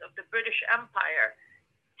darlings of the British Empire,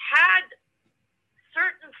 had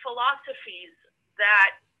certain philosophies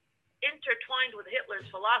that intertwined with Hitler's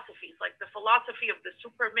philosophies, like the philosophy of the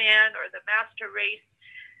Superman or the master race.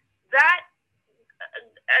 That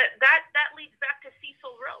leads back to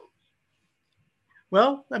Cecil Rhodes.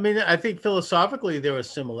 Well, I mean, I think philosophically there are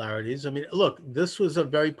similarities. I mean, look, this was a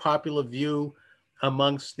very popular view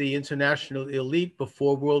amongst the international elite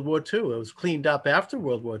before World War II. It was cleaned up after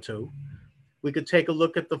World War II. We could take a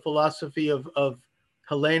look at the philosophy of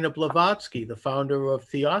Helena Blavatsky, the founder of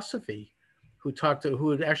Theosophy, who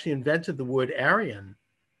had actually invented the word Aryan,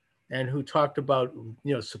 and who talked about,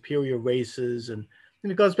 you know, superior races, and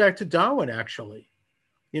it goes back to Darwin, actually.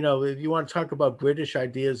 You know, if you want to talk about British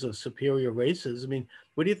ideas of superior races, I mean,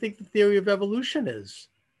 what do you think the theory of evolution is?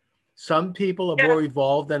 Some people are more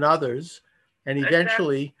evolved than others, and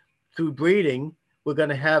eventually, through breeding, we're going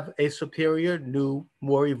to have a superior, new,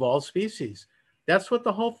 more evolved species. That's what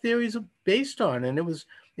the whole theory is based on, and it was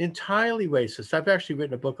entirely racist. I've actually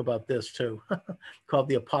written a book about this too, called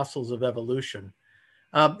The Apostles of Evolution.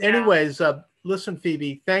 Anyways, listen,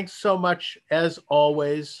 Phoebe, thanks so much as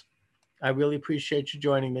always. I really appreciate you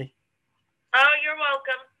joining me. Oh, you're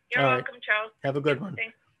welcome. You're welcome, Charles. Have a good one.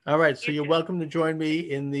 Thanks. All right, so you're welcome to join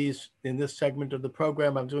me in this segment of the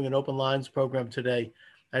program. I'm doing an open lines program today.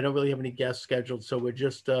 I don't really have any guests scheduled, so we're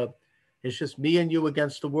just it's just me and you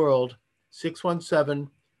against the world.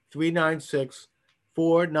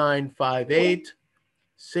 617-396-4958.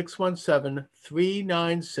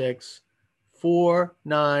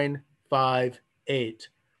 617-396-4958.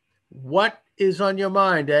 What is on your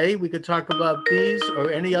mind, eh? We could talk about these or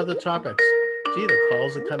any other topics. Gee, the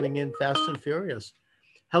calls are coming in fast and furious.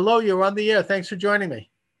 Hello, you're on the air. Thanks for joining me.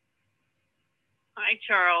 Hi,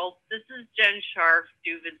 Charles. This is Jen Sharf,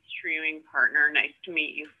 Duvid's streaming partner. Nice to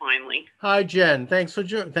meet you finally. Hi, Jen. Thanks for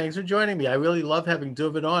joining me. I really love having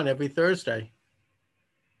Duvid on every Thursday.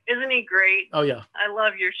 Isn't he great? Oh, yeah. I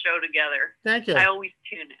love your show together. Thank you. I always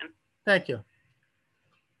tune in. Thank you.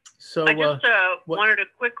 So I just wanted a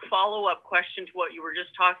quick follow-up question to what you were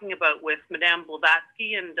just talking about with Madame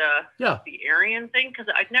Blavatsky and the Aryan thing, because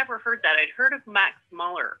I'd never heard that. I'd heard of Max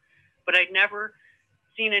Muller, but I'd never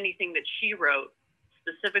seen anything that she wrote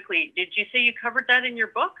specifically. Did you say you covered that in your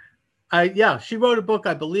book? Yeah, she wrote a book,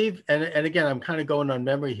 I believe, and again, I'm kind of going on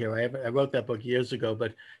memory here. I wrote that book years ago,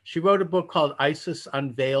 but she wrote a book called Isis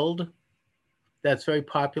Unveiled that's very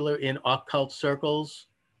popular in occult circles,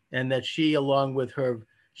 and that she, along with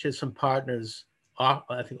she has some partners,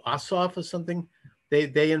 I think Ossoff or something,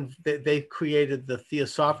 they created the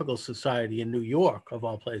Theosophical Society in New York, of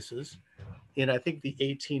all places, in I think the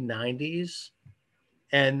 1890s,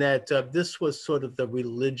 and that this was sort of the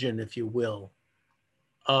religion, if you will,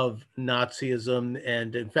 of Nazism.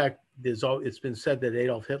 And in fact, it's been said that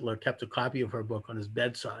Adolf Hitler kept a copy of her book on his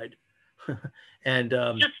bedside. And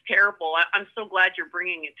just terrible. I'm so glad you're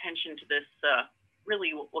bringing attention to this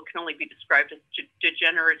really what can only be described as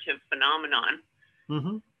degenerative phenomenon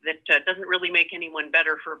that doesn't really make anyone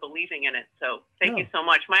better for believing in it. So thank you so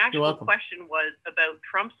much. My actual question was about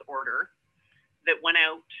Trump's order that went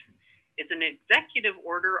out. It's an executive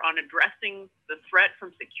order on addressing the threat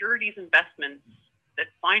from securities investments that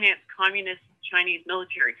finance communist Chinese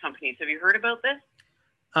military companies. Have you heard about this?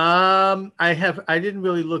 I didn't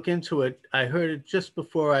really look into it. I heard it just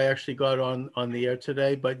before I actually got on the air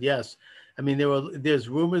today, but yes. I mean, there's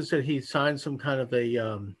rumors that he signed some kind of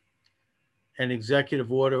an executive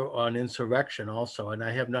order on insurrection also, and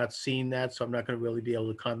I have not seen that, so I'm not going to really be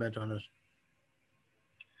able to comment on it.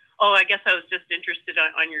 Oh, I guess I was just interested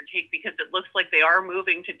on your take, because it looks like they are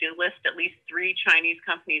moving to delist at least 3 Chinese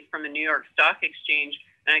companies from the New York Stock Exchange.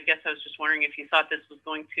 And I guess I was just wondering if you thought this was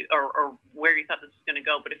going to, or where you thought this was going to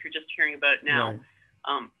go. But if you're just hearing about it now,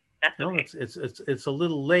 right. That's okay. No, it's a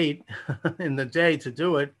little late in the day to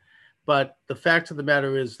do it, but the fact of the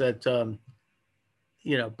matter is that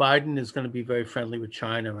Biden is going to be very friendly with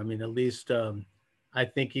China. I mean, at least I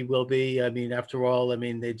think he will be. I mean, after all, I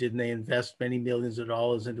mean, they invest many millions of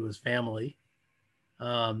dollars into his family.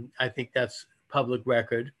 I think that's public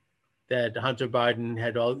record that Hunter Biden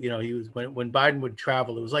had all, he was, when Biden would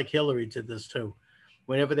travel, it was like Hillary did this too.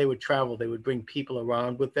 Whenever they would travel, they would bring people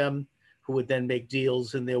around with them who would then make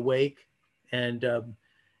deals in their wake. And,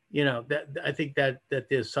 that I think that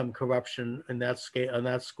there's some corruption in that scale, on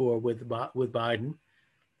that score with Biden.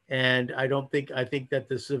 And I think that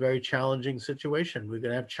this is a very challenging situation. We're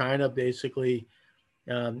going to have China basically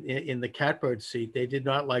in the catbird seat. They did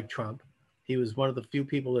not like Trump. He was one of the few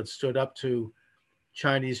people that stood up to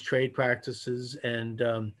Chinese trade practices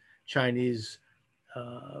and Chinese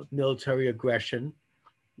military aggression,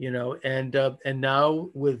 and now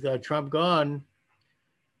with Trump gone,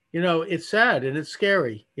 it's sad and it's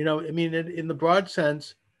scary. I mean, in the broad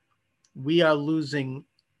sense, we are losing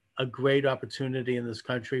a great opportunity in this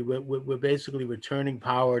country. We're basically returning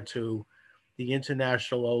power to the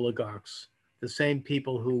international oligarchs, the same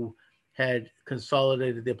people who had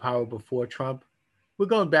consolidated their power before Trump. We're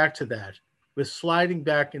going back to that. We're sliding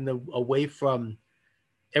back away from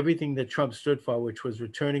everything that Trump stood for, which was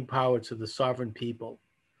returning power to the sovereign people.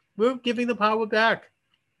 We're giving the power back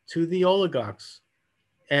to the oligarchs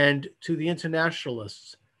and to the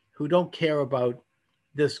internationalists who don't care about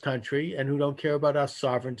this country and who don't care about our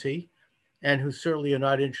sovereignty and who certainly are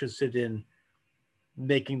not interested in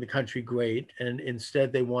making the country great. And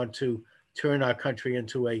instead, they want to turn our country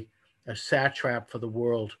into a satrap for the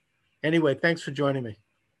world. Anyway, thanks for joining me.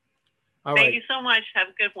 Thank you so much. Have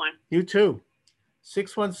a good one. You too.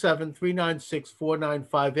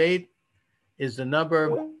 617-396-4958 is the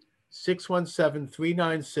number.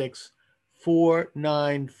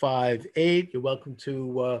 617-396-4958. You're welcome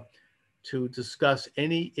to discuss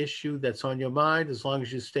any issue that's on your mind, as long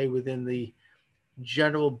as you stay within the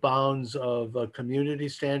general bounds of community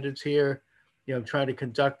standards here. I'm trying to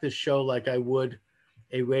conduct this show like I would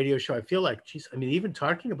a radio show. I feel like, geez, I mean, even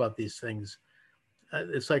talking about these things,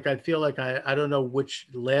 it's like I feel like I don't know which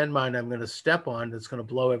landmine I'm going to step on that's going to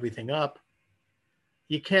blow everything up.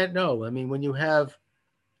 You can't know. I mean, when you have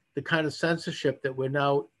the kind of censorship that we're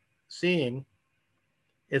now seeing,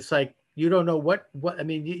 it's like you don't know what I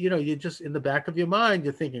mean, you're just in the back of your mind,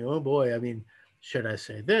 you're thinking, oh boy, I mean, should I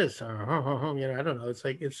say this? Or, I don't know. It's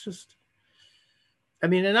like, it's just, I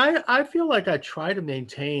mean, and I feel like I try to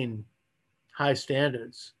maintain high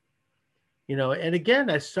standards. And again,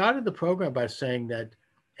 I started the program by saying that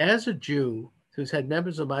as a Jew who's had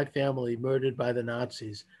members of my family murdered by the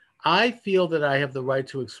Nazis, I feel that I have the right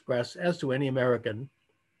to express, as do any American,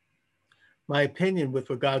 my opinion with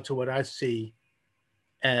regard to what I see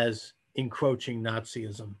as encroaching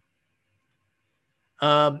Nazism.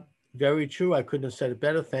 Very true. I couldn't have said it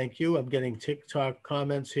better. Thank you. I'm getting TikTok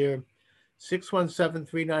comments here.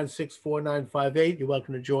 617-396-4958. You're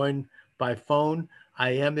welcome to join by phone.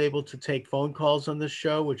 I am able to take phone calls on this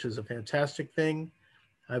show, which is a fantastic thing.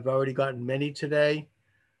 I've already gotten many today.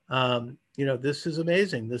 This is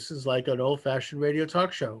amazing. This is like an old-fashioned radio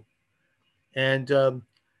talk show. And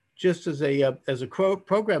just as a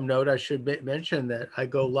program note, I should mention that I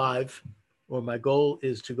go live, or my goal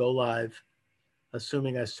is to go live,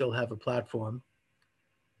 assuming I still have a platform,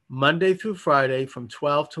 Monday through Friday from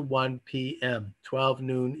 12 to 1 p.m., 12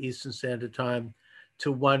 noon Eastern Standard Time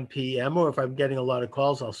to 1 p.m., or if I'm getting a lot of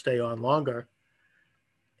calls, I'll stay on longer.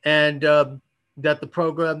 And that the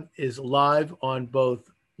program is live on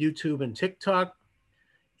both YouTube and TikTok.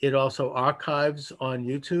 It also archives on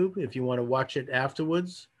YouTube if you want to watch it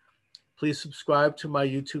afterwards. Please subscribe to my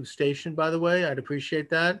YouTube station, by the way. I'd appreciate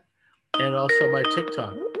that. And also my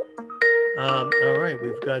TikTok. All right,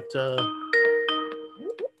 we've got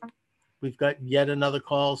we've got yet another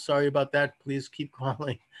call. Sorry about that. Please keep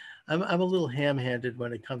calling. I'm a little ham-handed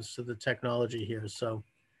when it comes to the technology here. So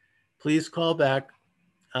please call back.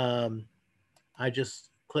 I just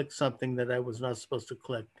clicked something that I was not supposed to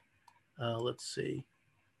click. Let's see.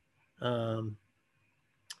 Oh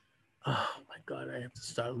my God, I have to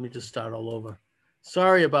start. Let me just start all over.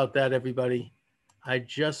 Sorry about that, everybody. I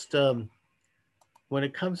just, when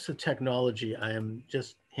it comes to technology, I am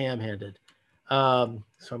just ham-handed. So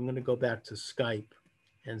I'm going to go back to Skype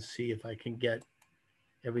and see if I can get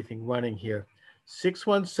everything running here.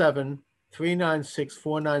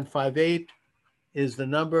 617-396-4958 is the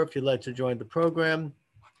number if you'd like to join the program.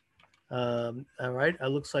 All right, it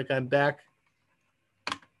looks like I'm back.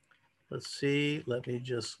 Let's see, let me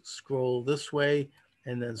just scroll this way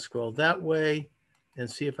and then scroll that way and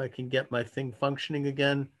see if I can get my thing functioning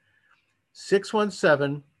again.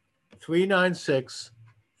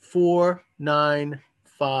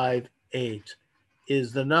 617-396-4958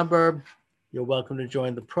 is the number. You're welcome to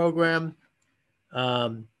join the program.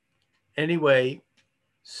 Anyway,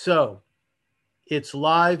 so it's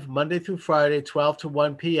live Monday through Friday, 12 to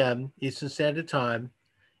 1 p.m. Eastern Standard Time.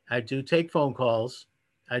 I do take phone calls.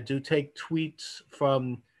 I do take tweets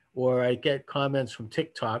from, or I get comments from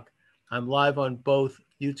TikTok. I'm live on both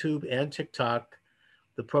YouTube and TikTok.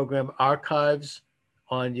 The program archives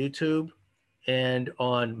on YouTube and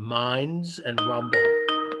on Minds and Rumble.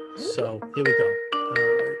 So here we go. All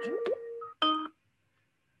right.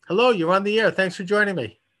 Hello, you're on the air. Thanks for joining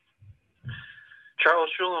me. Charles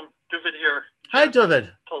Shulam, David here. Hi,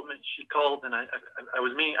 David. Told me she called, and I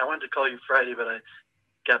wanted to call you Friday, but I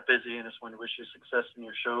got busy, and just wanted to wish you success in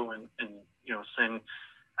your show, and saying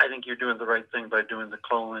I think you're doing the right thing by doing the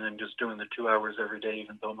call-in and just doing the 2 hours every day,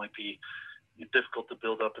 even though it might be difficult to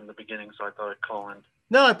build up in the beginning. So I thought I'd call in.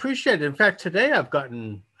 No, I appreciate it. In fact, today I've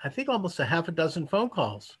gotten, I think, almost a half a dozen phone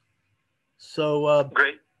calls. So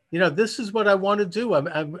great. This is what I want to do.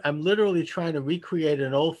 I'm literally trying to recreate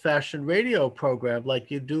an old-fashioned radio program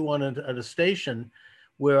like you do on a station,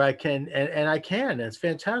 where I can, and I can. It's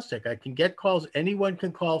fantastic. I can get calls. Anyone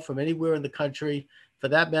can call from anywhere in the country, for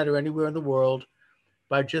that matter, anywhere in the world,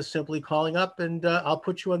 by just simply calling up, and I'll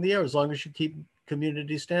put you on the air as long as you keep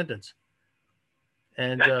community standards.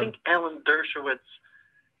 And I think Alan Dershowitz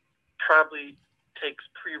probably takes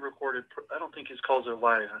pre-recorded. I don't think his calls are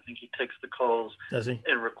live. I think he takes the calls. Does he?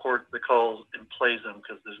 And records the calls and plays them,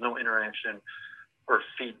 because there's no interaction or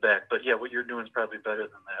feedback. But yeah, what you're doing is probably better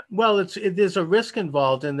than that. Well, there's a risk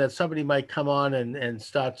involved in that somebody might come on and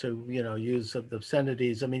start to use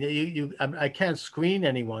obscenities. I mean, I can't screen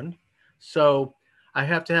anyone, so I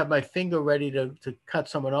have to have my finger ready to cut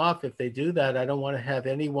someone off if they do that. I don't want to have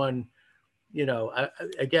anyone.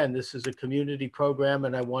 Again, this is a community program,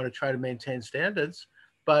 and I want to try to maintain standards.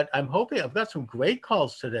 But I'm hoping I've got some great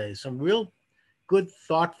calls today. Some real good,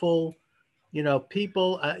 thoughtful.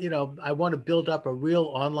 People, I want to build up a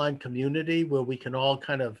real online community where we can all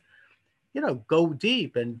kind of, go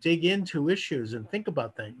deep and dig into issues and think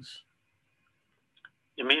about things.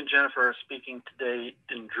 Me and Jennifer are speaking today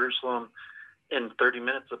in Jerusalem in 30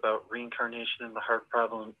 minutes about reincarnation and the heart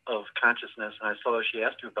problem of consciousness. And I saw she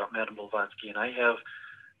asked you about Madame Blavatsky, and I have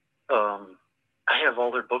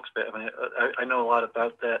all their books. I mean, I know a lot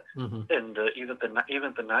about that, mm-hmm. And even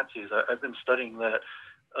the Nazis. I've been studying that.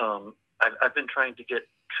 I've been trying to get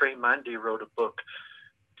Trey Monday wrote a book,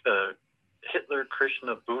 Hitler,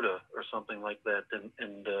 Krishna, Buddha, or something like that,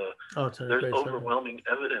 and there's overwhelming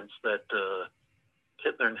evidence that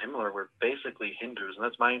Hitler and Himmler were basically Hindus, and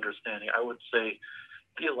that's my understanding. I would say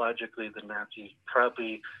theologically the Nazis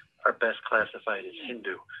probably are best classified as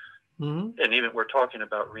Hindu. Mm-hmm. And even we're talking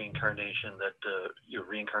about reincarnation, that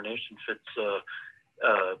reincarnation fits. So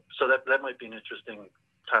that might be an interesting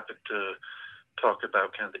topic to talk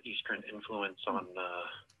about, kind of the Eastern influence on.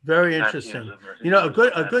 Very interesting. A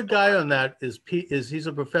good guy on that is he's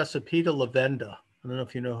a Professor Peter Lavenda. I don't know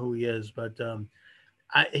if you know who he is, but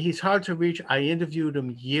he's hard to reach. I interviewed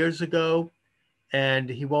him years ago, and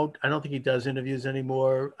he won't. I don't think he does interviews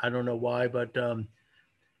anymore. I don't know why, but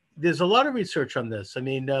there's a lot of research on this. I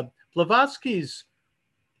mean, Blavatsky's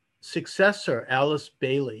successor, Alice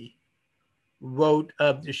Bailey, wrote.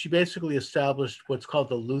 She basically established what's called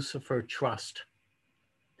the Lucifer Trust,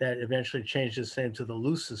 that eventually changed its name to the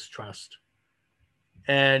Lucis Trust.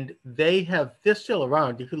 And they're still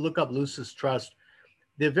around. You can look up Lucis Trust.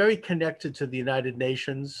 They're very connected to the United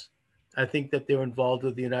Nations. I think that they're involved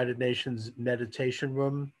with the United Nations meditation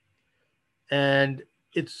room. And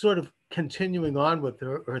it's sort of continuing on with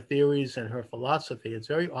her theories and her philosophy. It's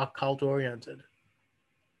very occult oriented.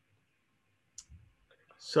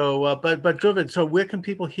 So, but David, so where can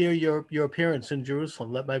people hear your appearance in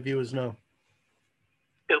Jerusalem? Let my viewers know.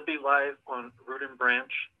 It'll be live on Root and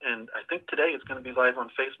Branch, and I think today it's going to be live on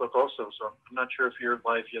Facebook also. So I'm not sure if you're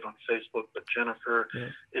live yet on Facebook, but Jennifer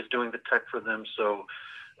is doing the tech for them. So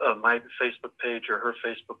my Facebook page or her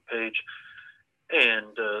Facebook page, and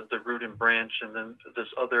the Root and Branch, and then this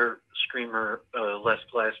other streamer, Les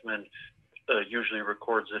Glassman, usually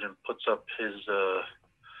records it and puts up his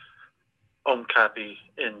own copy.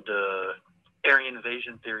 And Aryan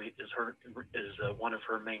invasion theory is one of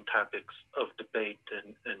her main topics of debate,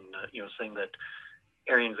 and saying that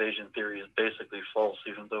Aryan invasion theory is basically false,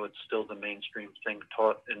 even though it's still the mainstream thing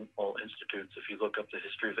taught in all institutes. If you look up the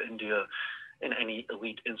history of India in any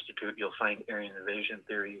elite institute, you'll find Aryan invasion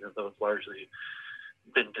theory, even though it's largely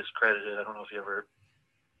been discredited. I don't know if you ever.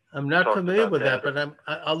 I'm not familiar with that, but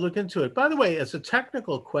I'll look into it. By the way, as a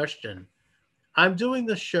technical question, I'm doing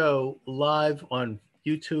the show live on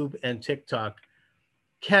YouTube and TikTok.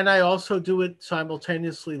 Can I also do it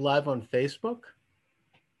simultaneously live on Facebook?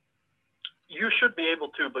 You should be able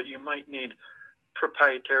to, but you might need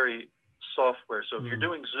proprietary software. So if you're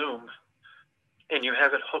doing Zoom and you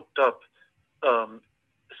have it hooked up,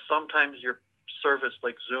 sometimes your service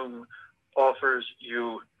like Zoom offers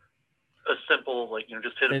you a simple,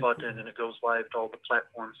 just hit a button and it goes live to all the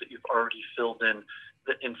platforms that you've already filled in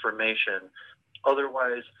the information.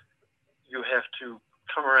 Otherwise, you have to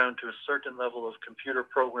come around to a certain level of computer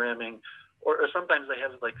programming, or sometimes they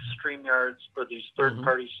have like StreamYards or these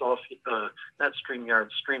third-party software, not StreamYards,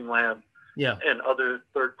 Streamlab, and other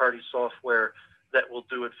third-party software that will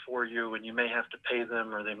do it for you, and you may have to pay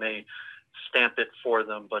them or they may stamp it for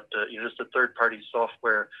them, but just a third-party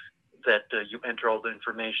software that you enter all the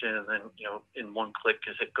information and then, in one click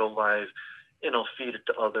is hit go live, and it'll feed it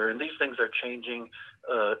to other. And these things are changing,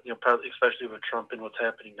 probably especially with Trump and what's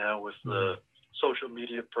happening now with the social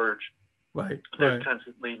media purge. Right. There's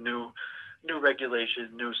constantly new regulation,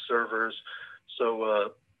 new servers.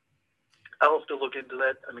 So I'll have to look into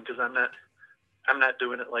that. I mean, because I'm not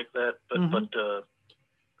doing it like that. But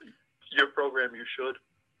your program, you should.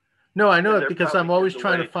 No, I know it because I'm always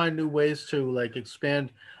trying to find new ways to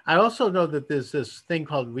expand. I also know that there's this thing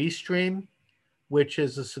called Restream, which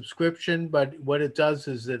is a subscription, but what it does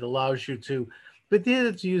is it allows you to, but they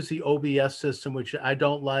have to use the OBS system, which I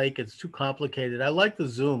don't like. It's too complicated. I like the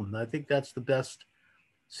Zoom. I think that's the best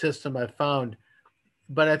system I found.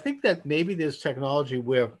 But I think that maybe there's technology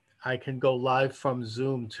where I can go live from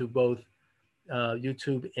Zoom to both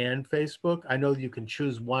YouTube and Facebook. I know you can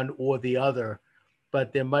choose one or the other,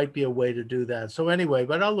 but there might be a way to do that. So anyway,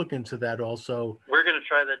 but I'll look into that also. We're going to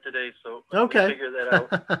try that today, so okay. We'll figure that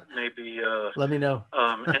out. Maybe. Let me know.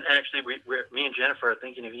 And actually, me and Jennifer are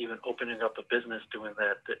thinking of even opening up a business doing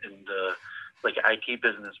that, in the like IT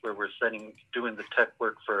business where we're doing the tech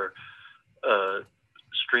work for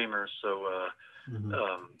streamers. So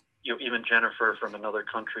even Jennifer from another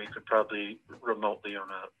country could probably remotely on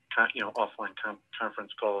a offline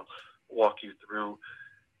conference call walk you through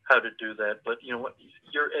how to do that. But what,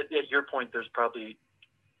 at your point,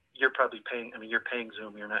 you're probably paying. I mean, you're paying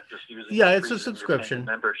Zoom. You're not just using. Yeah, it's a subscription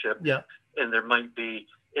membership. Yeah, and there might be.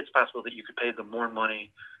 It's possible that you could pay them more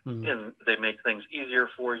money, and they make things easier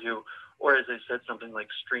for you. Or as I said, something like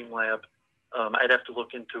Streamlab. I'd have to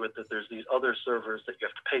look into it. That there's these other servers that you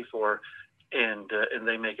have to pay for, and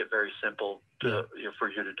they make it very simple for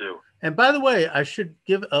you to do. And by the way, I should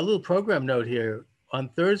give a little program note here. On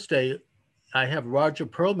Thursday, I have Roger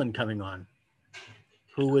Perlman coming on,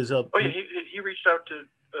 who is a. Oh yeah, he reached out to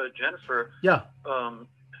Jennifer. Yeah. And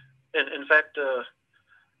in fact,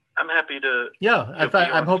 I'm happy to. Yeah, in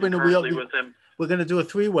fact, I'm hoping that with him. We're going to do a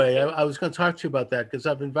three-way. I was going to talk to you about that because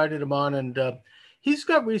I've invited him on, and he's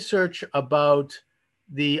got research about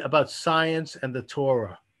science and the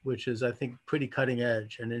Torah, which is, I think, pretty cutting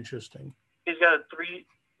edge and interesting. He's got a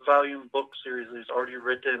 3-volume book series that he's already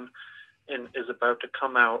written and is about to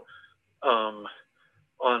come out.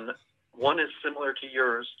 On one is similar to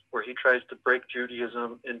yours, where he tries to break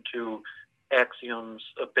Judaism into axioms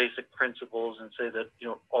of basic principles and say that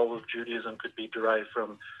all of Judaism could be derived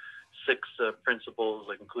from 6 principles,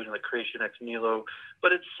 like including the creation ex nihilo.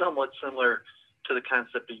 But it's somewhat similar to the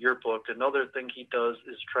concept of your book. Another thing he does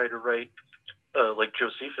is try to write like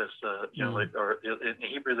Josephus, or in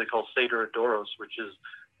Hebrew they call Seder Adoros, which is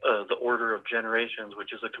the order of generations,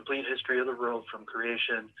 which is a complete history of the world from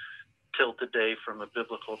creation till today from a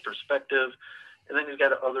biblical perspective. And then he's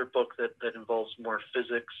got another book that involves more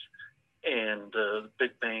physics and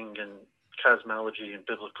Big Bang and cosmology and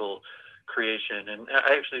biblical creation. And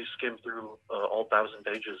I actually skimmed through all 1,000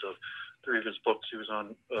 pages 3 of his books. He was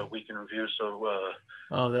on Week in Review. So,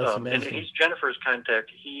 that's amazing. And he's Jennifer's contact.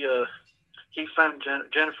 He found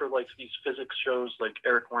Jennifer likes these physics shows like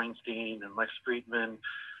Eric Weinstein and Lex Friedman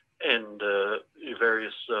and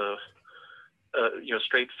various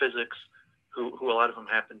straight physics, who a lot of them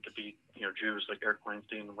happen to be Jews, like Eric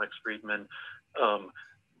Weinstein and Lex Friedman.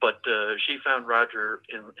 But she found Roger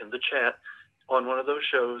in the chat on one of those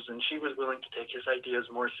shows, and she was willing to take his ideas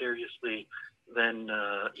more seriously than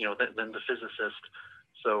the physicist.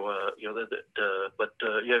 So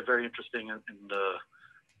very interesting, and so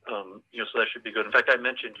that should be good. In fact, I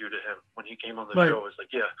mentioned you to him when he came on the show. I was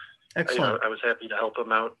like, excellent. I was happy to help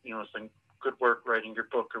him out. Saying good work writing your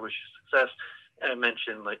book, I wish you success. And I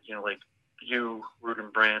mentioned like you, Root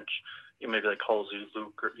and Branch, maybe like Halsey,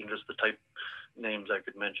 Luke, or just the type names I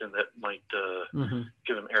could mention that might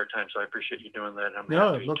give him airtime. So I appreciate you doing that.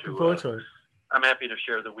 Looking forward to it. I'm happy to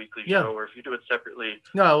share the weekly show, or if you do it separately.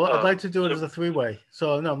 No, I'd like to do it as a 3-way.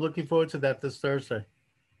 So no, I'm looking forward to that this Thursday.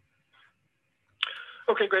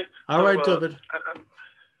 Okay, great. All right, David.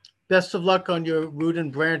 Best of luck on your Root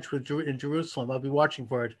and Branch in Jerusalem. I'll be watching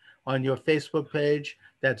for it on your Facebook page.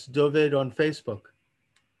 That's David on Facebook.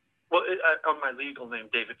 Well, on my legal name,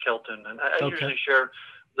 David Kelton, and I usually share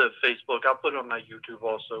the Facebook. I'll put it on my YouTube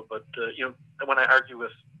also. But when I argue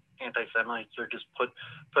with anti-Semites or just put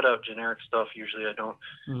out generic stuff, usually I don't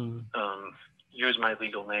use my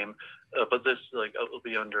legal name. But this it'll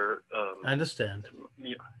be under. I understand.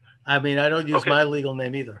 Yeah. I mean, I don't use my legal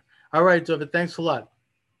name either. All right, David. Thanks a lot.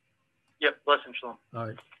 Yep. Blessing, shalom. All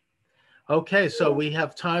right. Okay, so we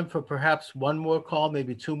have time for perhaps one more call,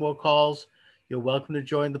 maybe 2 more calls. You're welcome to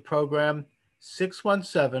join the program.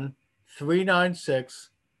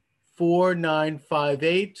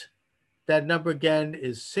 617-396-4958. That number again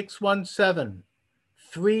is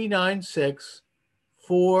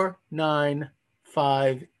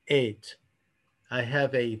 617-396-4958. I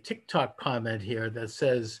have a TikTok comment here that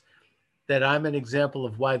says that I'm an example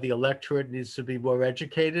of why the electorate needs to be more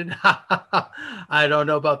educated. I don't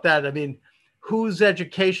know about that. I mean, whose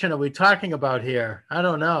education are we talking about here? I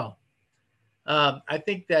don't know. I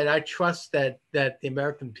think that I trust that the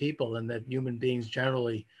American people and that human beings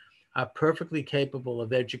generally are perfectly capable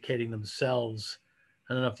of educating themselves.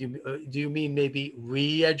 I don't know if do you mean maybe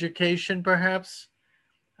re-education perhaps?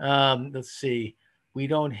 Let's see. We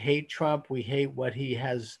don't hate Trump. We hate what he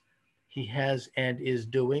has and is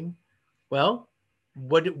doing. Well,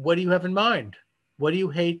 what do you have in mind? What do you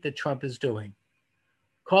hate that Trump is doing?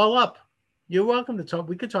 Call up. You're welcome to talk.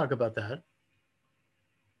 We could talk about that.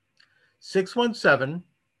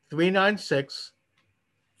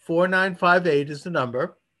 617-396-4958 is the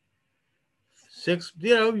number.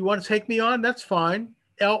 You want to take me on? That's fine.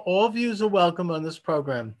 All views are welcome on this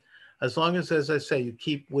program. As long as I say, you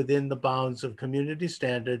keep within the bounds of community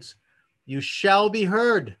standards, you shall be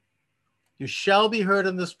heard. You shall be heard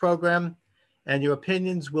on this program, and your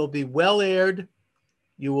opinions will be well aired.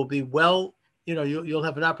 You will be you'll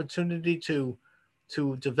have an opportunity to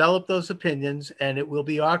develop those opinions, and it will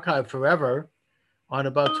be archived forever on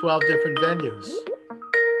about 12 different venues.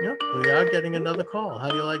 Yep, we are getting another call. How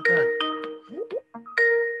do you like that?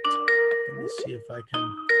 Let me see if I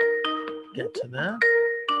can get to that.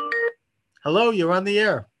 Hello, you're on the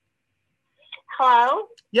air. Hello?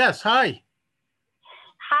 Yes, hi.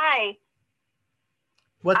 Hi.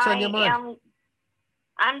 What's on your mind?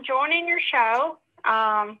 I'm joining your show.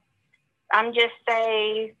 I'm just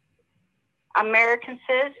a American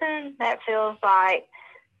citizen that feels like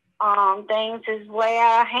things is way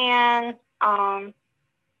out of hand,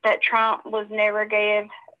 that Trump was never gave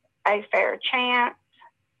a fair chance,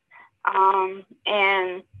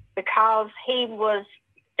 and because he was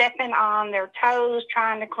stepping on their toes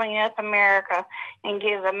trying to clean up America and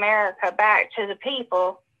give America back to the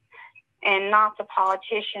people and not the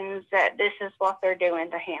politicians, that this is what they're doing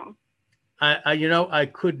to him. I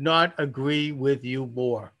could not agree with you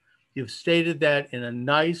more. You've stated that in a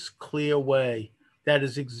nice, clear way. That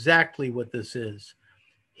is exactly what this is.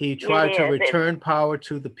 He tried to return power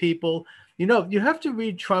to the people. You have to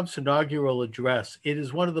read Trump's inaugural address. It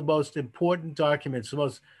is one of the most important documents, the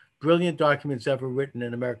most brilliant documents ever written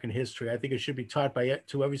in American history. I think it should be taught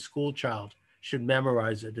to every school child, should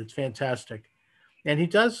memorize it. It's fantastic. And he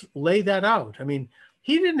does lay that out. I mean,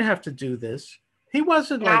 he didn't have to do this. He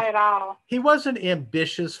wasn't not at all. He wasn't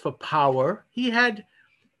ambitious for power.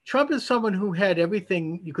 Trump is someone who had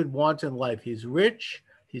everything you could want in life. He's rich,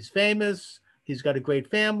 he's famous, he's got a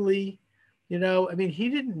great family. He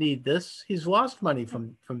didn't need this. He's lost money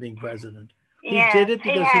from being president. He did it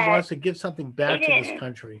because he wants to give something back to this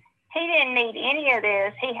country. He didn't need any of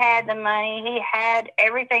this. He had the money. He had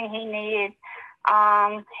everything he needed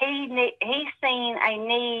He's seen a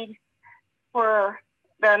need where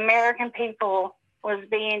the American people was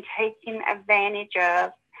being taken advantage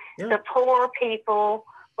of. Yeah. The poor people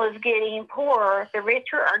was getting poorer. The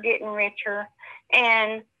richer are getting richer.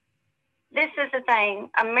 And this is the thing.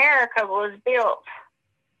 America was built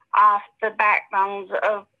off the backbones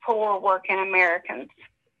of poor working Americans,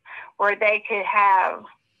 where they could have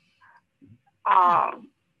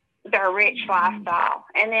their rich lifestyle.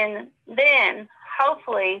 And then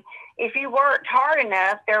hopefully, if you worked hard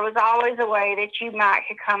enough, there was always a way that you might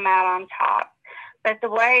could come out on top. But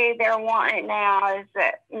the way they're wanting it now is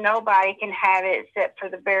that nobody can have it except for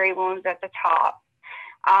the very ones at the top.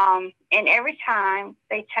 And every time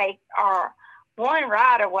they take our one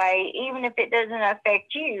right away, even if it doesn't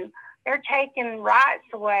affect you, they're taking rights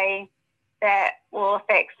away that will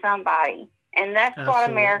affect somebody. And that's what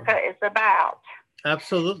America is about.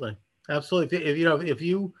 Absolutely. Absolutely. If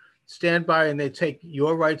you stand by and they take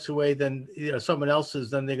your rights away, then someone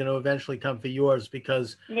else's, then they're going to eventually come for yours,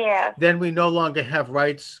 because then we no longer have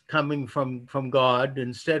rights coming from God.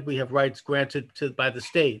 Instead, we have rights granted by the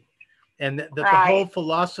state. And the whole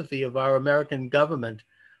philosophy of our American government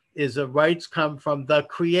is that rights come from the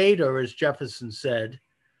Creator, as Jefferson said,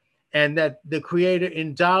 and that the Creator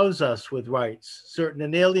endows us with rights, certain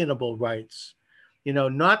inalienable rights,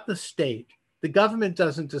 not the state. The government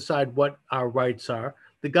doesn't decide what our rights are.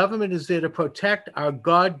 The government is there to protect our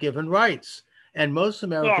God-given rights. And most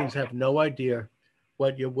Americans have no idea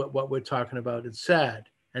what we're talking about. It's sad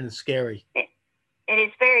and it's scary. It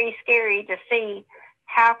is very scary to see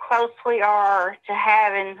how close we are to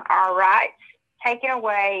having our rights taken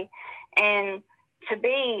away and to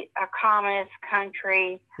be a communist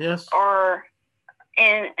country. Yes.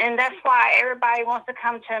 And that's why everybody wants to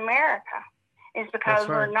come to America. It's because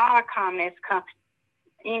we're not a communist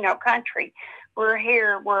country. We're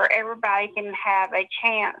here where everybody can have a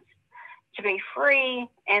chance to be free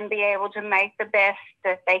and be able to make the best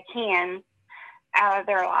that they can out of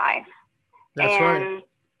their life. That's right.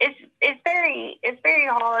 It's very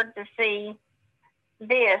hard to see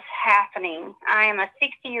this happening. I am a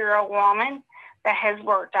 60-year-old woman that has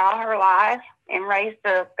worked all her life and raised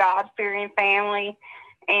a God-fearing family,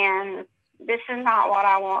 and this is not what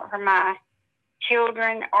I want for my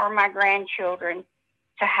children or my grandchildren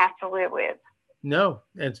to have to live with. No,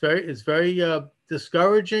 it's very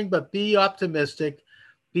discouraging, but be optimistic,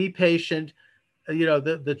 be patient.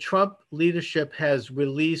 The Trump leadership has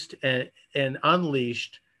released and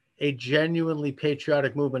unleashed a genuinely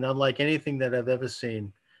patriotic movement, unlike anything that I've ever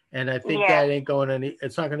seen. And I think that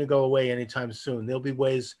it's not going to go away anytime soon. There'll be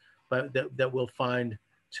ways that we'll find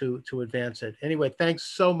to advance it. Anyway, thanks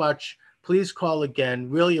so much. Please call again.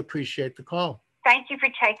 Really appreciate the call. Thank you for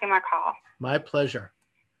taking my call. My pleasure.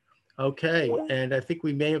 Okay, and I think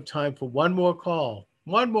we may have time for one more call.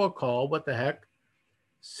 One more call. What the heck?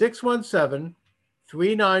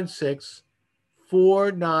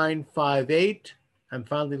 617-396-4958. I'm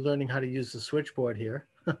finally learning how to use the switchboard here.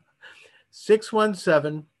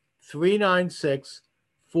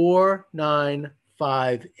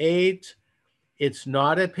 617-396-4958. It's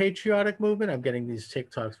not a patriotic movement. I'm getting these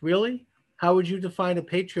TikToks. Really? How would you define a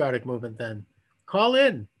patriotic movement then? Call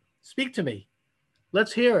in. Speak to me.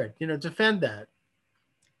 Let's hear it. Defend that.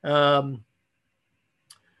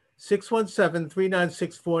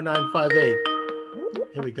 617-396-4958.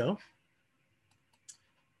 Here we go.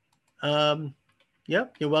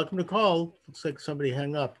 Yep, you're welcome to call. Looks like somebody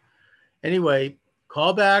hung up. Anyway,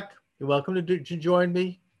 call back. You're welcome to join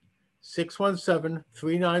me.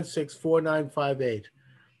 617-396-4958.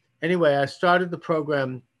 Anyway, I started the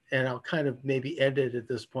program, and I'll kind of maybe end it at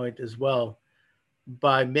this point as well,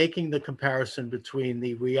 by making the comparison between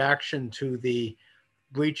the reaction to the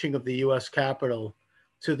breaching of the U.S. Capitol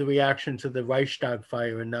to the reaction to the Reichstag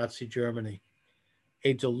fire in Nazi Germany.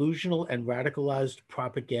 A delusional and radicalized,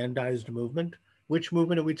 propagandized movement. Which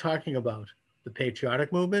movement are we talking about? The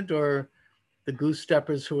patriotic movement or the goose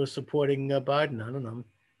steppers who are supporting Biden? I don't know.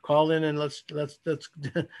 Call in and let's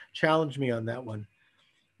challenge me on that one.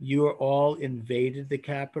 You're all invaded the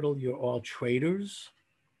Capitol. You're all traitors.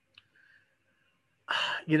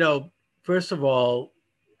 First of all,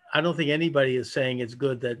 I don't think anybody is saying it's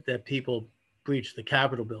good that people breach the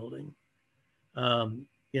Capitol building. I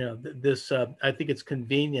think it's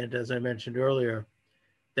convenient, as I mentioned earlier,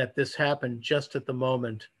 that this happened just at the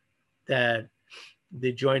moment that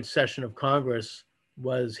the joint session of Congress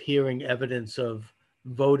was hearing evidence of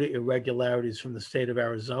voter irregularities from the state of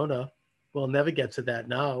Arizona. We'll never get to that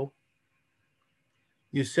now.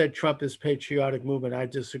 You said Trump is patriotic movement. I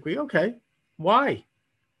disagree. Okay. Why?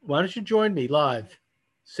 Why don't you join me live?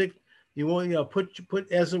 You want,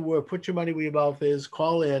 put as it were, put your money where your mouth is.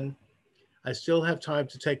 Call in. I still have time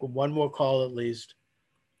to take one more call at least.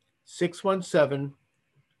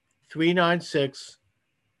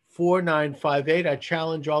 617-396-4958. I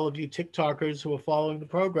challenge all of you TikTokers who are following the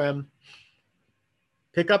program.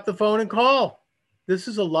 Pick up the phone and call. This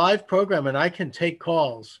is a live program and I can take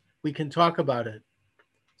calls. We can talk about it.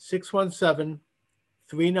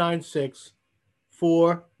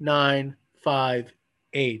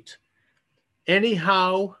 617-396-4958.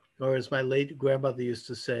 Anyhow, or as my late grandmother used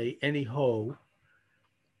to say, anyhow,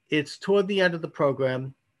 it's toward the end of the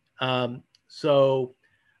program. So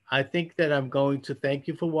I think that I'm going to thank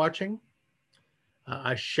you for watching.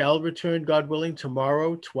 I shall return, God willing,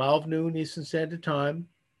 tomorrow, 12 noon Eastern Standard Time.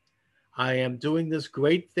 I am doing this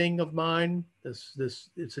great thing of mine.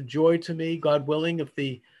 It's a joy to me, God willing,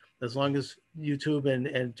 as long as YouTube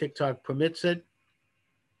and TikTok permits it.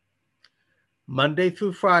 Monday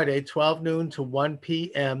through Friday, 12 noon to 1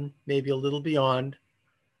 p.m., maybe a little beyond.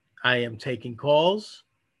 I am taking calls.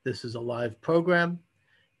 This is a live program.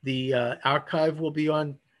 The archive will be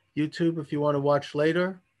on YouTube if you want to watch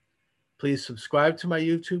later. Please subscribe to my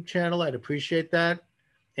YouTube channel. I'd appreciate that.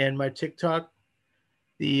 And my TikTok.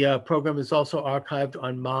 The program is also archived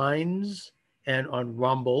on Minds and on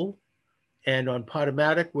Rumble and on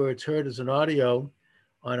Podomatic, where it's heard as an audio,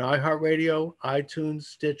 on iHeartRadio, iTunes,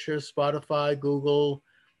 Stitcher, Spotify, Google,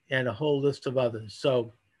 and a whole list of others.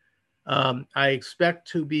 So I expect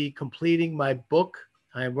to be completing my book.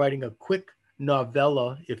 I am writing a quick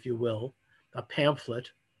novella, if you will, a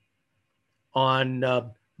pamphlet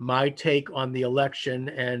on my take on the election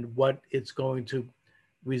and what it's going to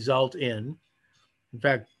result in. In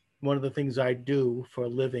fact, one of the things I do for a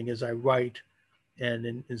living is I write, and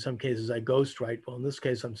in some cases I ghostwrite. Well, in this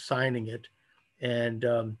case, I'm signing it. And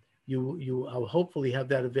I'll hopefully have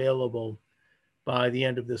that available by the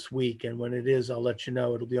end of this week. And when it is, I'll let you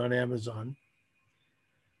know. It'll be on Amazon.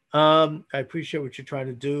 I appreciate what you're trying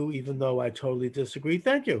to do, even though I totally disagree.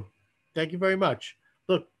 Thank you. Thank you very much.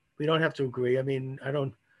 Look, we don't have to agree. I mean, I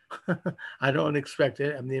don't expect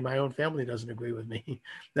it. I mean, my own family doesn't agree with me.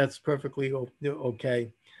 That's perfectly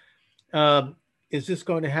okay. Is this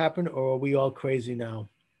going to happen, or are we all crazy now?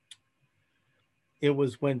 It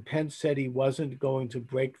was when Pence said he wasn't going to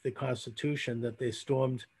break the Constitution that they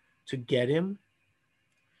stormed to get him.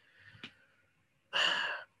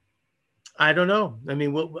 I don't know. I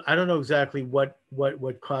mean, I don't know exactly what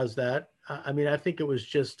caused that. I mean, I think it was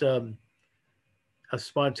just a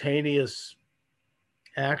spontaneous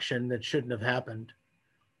action that shouldn't have happened.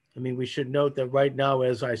 I mean, we should note that right now,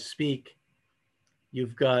 as I speak,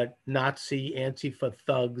 you've got Nazi Antifa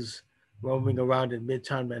thugs roaming around in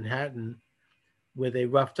Midtown Manhattan, where they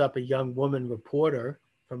roughed up a young woman reporter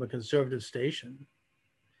from a conservative station.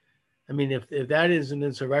 I mean, if that is an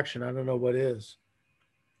insurrection, I don't know what is.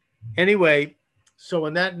 Anyway, so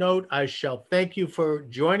on that note, I shall thank you for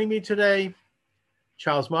joining me today.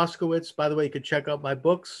 Charles Moscowitz. By the way, you can check out my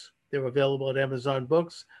books. They're available at Amazon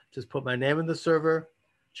Books. Just put my name in the server,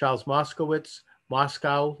 Charles Moscowitz,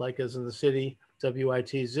 Moscow, like as in the city,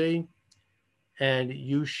 WITZ. And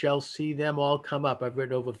you shall see them all come up. I've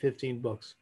written over 15 books.